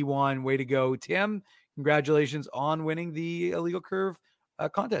that he won. Way to go, Tim. Congratulations on winning the Illegal Curve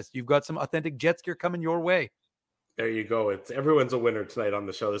contest. You've got some authentic Jets gear coming your way. There you go. Everyone's a winner tonight on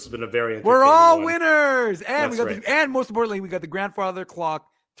the show. This has been a very entertaining We're all one. winners. And That's and most importantly, we got the grandfather clock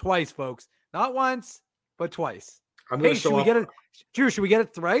twice, folks. Not once, but twice. Should we get it? Drew, should we get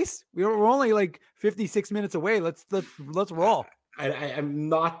it thrice? We're only like 56 minutes away. Let's roll. I'm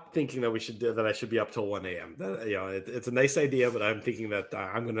not thinking that we should do that. I should be up till 1 a.m. It's a nice idea, but I'm thinking that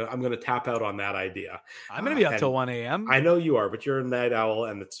I'm gonna tap out on that idea. I'm gonna be up till 1 a.m. I know you are, but you're a night owl,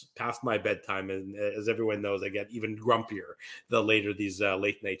 and it's past my bedtime. And as everyone knows, I get even grumpier the later these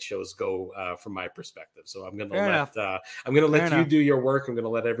late night shows go, from my perspective. So I'm gonna let you do your work. I'm gonna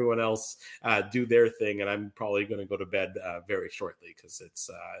let everyone else do their thing, and I'm probably gonna go to bed very shortly because it's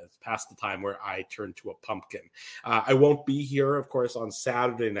past the time where I turn to a pumpkin. I won't be here, of course, on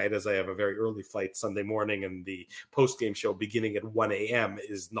Saturday night, as I have a very early flight Sunday morning, and the post-game show beginning at 1 a.m.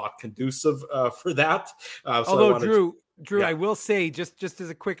 is not conducive for that. Although, Drew, I will say, just as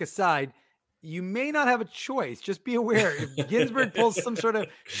a quick aside, you may not have a choice. Just be aware, if Ginsburg pulls some sort of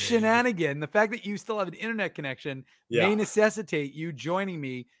shenanigan, the fact that you still have an internet connection may necessitate you joining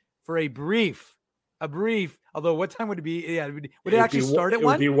me for a brief. Although, what time would it be? Yeah, would it actually start at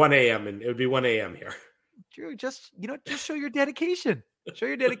 1? It would be 1 a.m. and it would be 1 a.m. here. Drew, just show your dedication. Show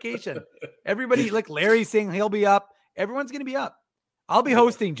your dedication. Everybody, like Larry's saying, he'll be up. Everyone's going to be up. I'll be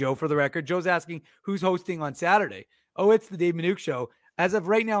hosting, Joe, for the record. Joe's asking who's hosting on Saturday. Oh, it's the Dave Manouk Show. As of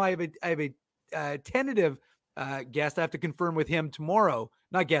right now, I have a tentative guest. I have to confirm with him tomorrow.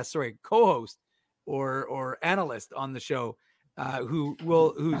 Not guest, sorry, co-host or analyst on the show,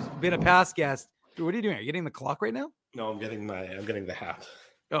 who's been a past guest. Drew, what are you doing? Are you getting the clock right now? No, I'm getting the hat.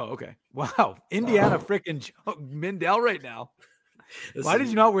 Oh, okay. Wow. Indiana freaking Mindell right now. Why did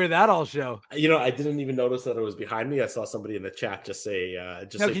you not wear that all show? I didn't even notice that it was behind me. I saw somebody in the chat just say,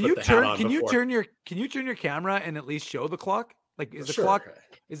 now, can you turn your camera and at least show the clock? Like, is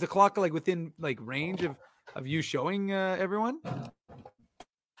the clock like within like range of you showing everyone?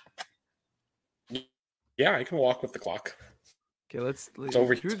 Yeah, I can walk with the clock. Okay, It's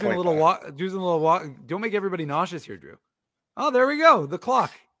over. Drew's doing a little walk. Drew's doing a little walk. Don't make everybody nauseous here, Drew. Oh, there we go. The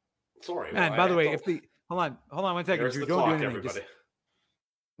clock. Sorry, Man. By the way, hold on 1 second, There's Drew. the Don't clock, do anything. everybody. Just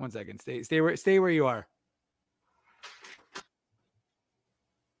 1 second. Stay where you are.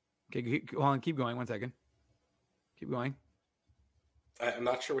 Okay, hold on. Keep going. 1 second. Keep going. I'm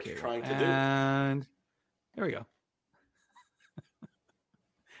not sure what you're trying to do. And there we go.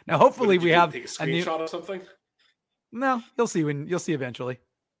 Now, hopefully, we have take a screenshot of something. No, you'll see eventually.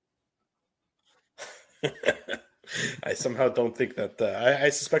 I somehow don't think that. I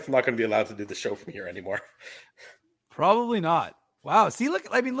suspect I'm not going to be allowed to do the show from here anymore. Probably not. Wow. See, look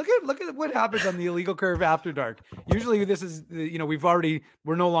at what happens on the Illegal Curve After Dark. Usually this is,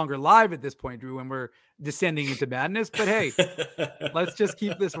 we're no longer live at this point, Drew, when we're descending into madness, but hey, let's just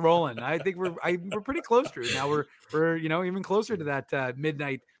keep this rolling. I think we're pretty close, Drew. Now we're even closer to that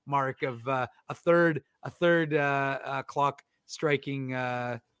midnight mark of a third clock striking,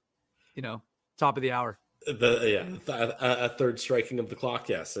 top of the hour. A third striking of the clock.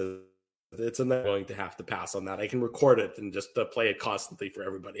 Yes. It's not going to have to pass on that. I can record it and just play it constantly for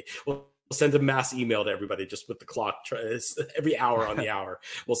everybody. We'll send a mass email to everybody just with the clock every hour on the hour.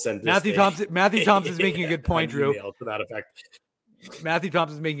 We'll send Matthew Thompson's making a good point, Drew. To that effect. Matthew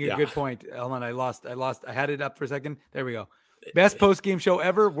Thompson's making a good point. Hold on, I lost. I had it up for a second. There we go. Best post-game show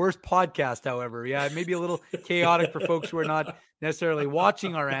ever. Worst podcast, however. Yeah, maybe a little chaotic for folks who are not necessarily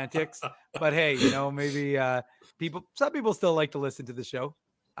watching our antics. But hey, maybe some people still like to listen to the show.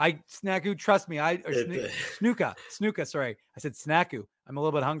 Snacku, trust me. Snuka. Sorry, I said Snacku. I'm a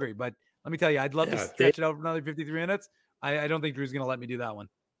little bit hungry, but let me tell you, I'd love to stretch it out for another 53 minutes. I don't think Drew's going to let me do that one.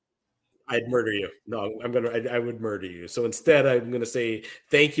 I'd murder you. No, I would murder you. So instead, I'm going to say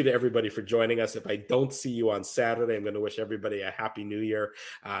thank you to everybody for joining us. If I don't see you on Saturday, I'm going to wish everybody a happy new year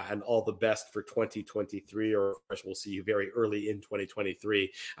and all the best for 2023. Or of course, we'll see you very early in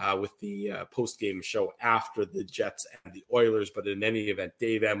 2023 with the post-game show after the Jets and the Oilers. But in any event,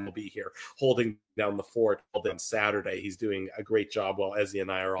 Dave M will be here holding down the fort on Saturday. He's doing a great job while Ezzy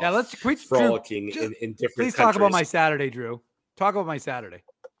and I are all frolicking in different Please countries. Talk about my Saturday, Drew. Talk about my Saturday.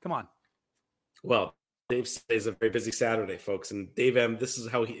 Come on. Well, Dave says a very busy Saturday, folks. And Dave M, this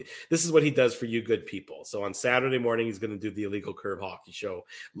is what he does for you good people. So on Saturday morning, he's going to do the Illegal Curve Hockey Show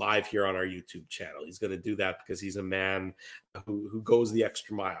live here on our YouTube channel. He's going to do that because he's a man who goes the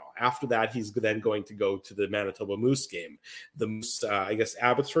extra mile. After that, he's then going to go to the Manitoba Moose game. The Moose, I guess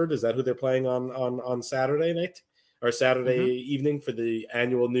Abbotsford, is that who they're playing on Saturday night? Or Saturday evening for the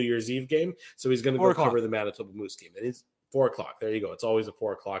annual New Year's Eve game. So he's going to go cover the Manitoba Moose game. And it's 4:00. There you go. It's always at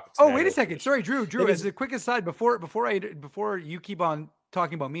 4:00. Oh, wait a second. Sorry, Drew. As a quick aside, before you keep on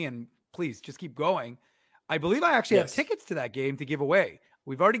talking about me, and please just keep going. I believe I actually have tickets to that game to give away.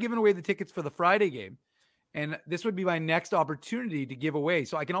 We've already given away the tickets for the Friday game, and this would be my next opportunity to give away.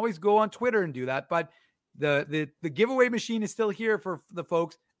 So I can always go on Twitter and do that, but the giveaway machine is still here for the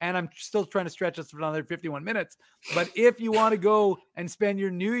folks, and I'm still trying to stretch us for another 51 minutes. But if you want to go and spend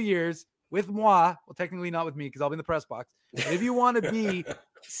your New Year's with moi, well, technically not with me because I'll be in the press box. But if you want to be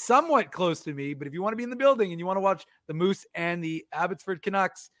somewhat close to me, but if you want to be in the building and you want to watch the Moose and the Abbotsford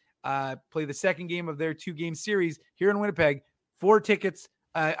Canucks play the second game of their 2-game series here in Winnipeg, 4 tickets.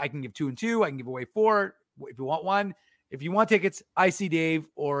 I can give 2 and 2. I can give away 4 if you want 1. If you want tickets, I see Dave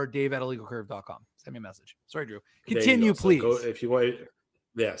or Dave@illegalcurve.com. Send me a message. Sorry, Drew. Continue, please. So if you want.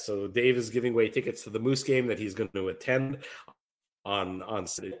 Yeah, so Dave is giving away tickets to the Moose game that he's going to attend on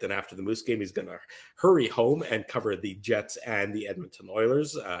then after the Moose game, he's going to hurry home and cover the Jets and the Edmonton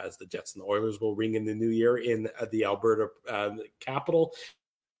Oilers as the Jets and the Oilers will ring in the new year in the Alberta capital.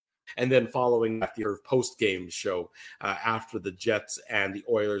 And then following that, your post-game show after the Jets and the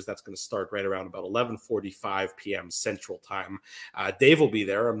Oilers, that's going to start right around about 11:45 p.m. Central Time. Dave will be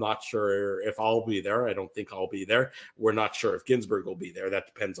there. I'm not sure if I'll be there. I don't think I'll be there. We're not sure if Ginsburg will be there. That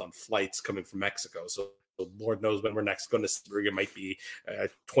depends on flights coming from Mexico. So Lord knows when we're next going to see Ginsburg. It might be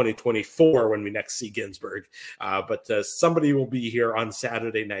 2024 when we next see Ginsburg. But somebody will be here on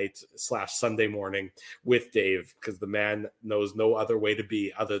Saturday night / Sunday morning with Dave because the man knows no other way to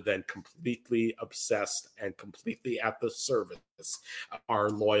be other than completely obsessed and completely at the service of our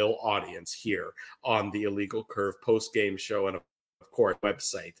loyal audience here on the Illegal Curve post-game show and of course,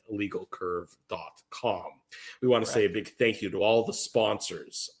 website, illegalcurve.com. We want to say a big thank you to all the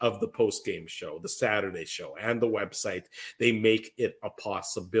sponsors of the post-game show, the Saturday show, and the website. They make it a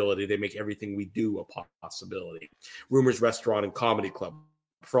possibility. They make everything we do a possibility. Rumors Restaurant and Comedy Club,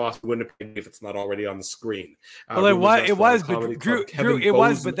 Frost Winnipeg if it's not already on the screen. Well, it was, but Drew, it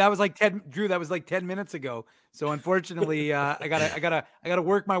was, but that was like 10. Drew, that was like 10 minutes ago. So unfortunately, I gotta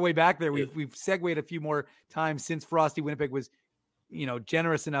work my way back there. We've segued a few more times since Frosty Winnipeg was,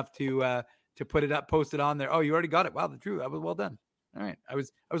 generous enough to put it up, post it on there. Oh, you already got it. Wow, Drew, that was well done. All right, I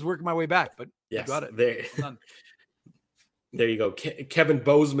was working my way back, but yes, you got it. Well, there you go, Kevin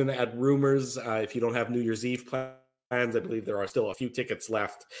Bozeman at Rumors. If you don't have New Year's Eve plans, I believe there are still a few tickets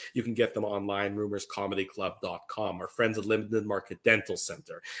left. You can get them online, rumorscomedyclub.com. Our friends at Linden Market Dental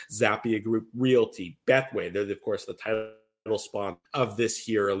Center, Zappia Group Realty, Betway. They're, of course, the title sponsor of this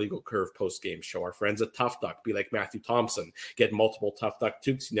here Illegal Curve post-game show. Our friends at Tough Duck, be like Matthew Thompson. Get multiple Tough Duck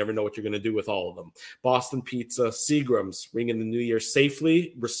toques. You never know what you're going to do with all of them. Boston Pizza, Seagram's, ringing the new year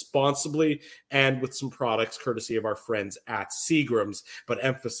safely, responsibly, and with some products courtesy of our friends at Seagram's, but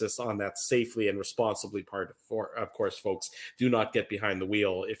emphasis on that safely and responsibly part. Of course, folks, do not get behind the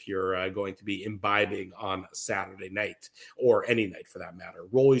wheel if you're going to be imbibing on Saturday night, or any night for that matter.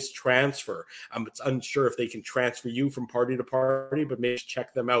 Rolly's Transfer. It's unsure if they can transfer you from party to party, but maybe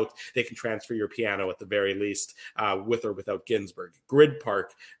check them out. They can transfer your piano at the very least, with or without Ginsburg. Grid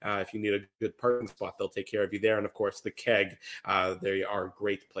Park, if you need a good parking spot, they'll take care of you there. And of course, the Keg, they are a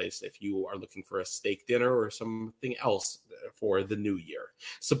great place if you are looking for a steak dinner or something else for the new year.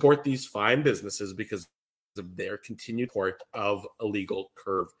 Support these fine businesses because of their continued support of Illegal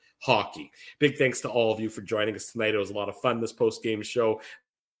Curve hockey. Big thanks to all of you for joining us tonight. It was a lot of fun, this post-game show.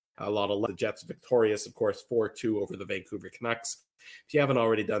 A lot of the Jets victorious, of course, 4-2 over the Vancouver Canucks. If you haven't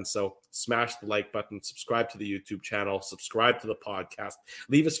already done so, smash the like button, subscribe to the YouTube channel, subscribe to the podcast,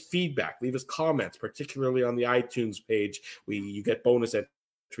 leave us feedback, leave us comments, particularly on the iTunes page. You get bonus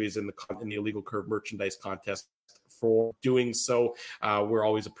entries in the Illegal Curve merchandise contest for doing so. We're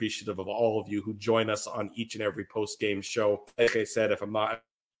always appreciative of all of you who join us on each and every post-game show. Like I said, if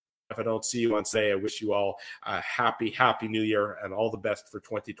I don't see you on Sunday, I wish you all a happy New Year and all the best for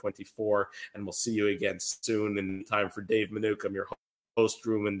 2024. And we'll see you again soon. In time for Dave Minuk, I'm your host,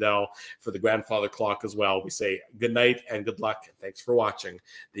 Drew Mandel, for the Grandfather Clock as well. We say good night and good luck. And thanks for watching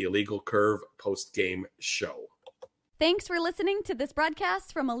the Illegal Curve post-game show. Thanks for listening to this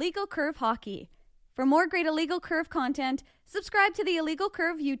broadcast from Illegal Curve Hockey. For more great Illegal Curve content, subscribe to the Illegal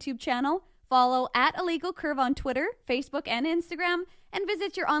Curve YouTube channel, follow at Illegal Curve on Twitter, Facebook, and Instagram, and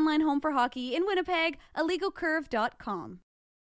visit your online home for hockey in Winnipeg, illegalcurve.com.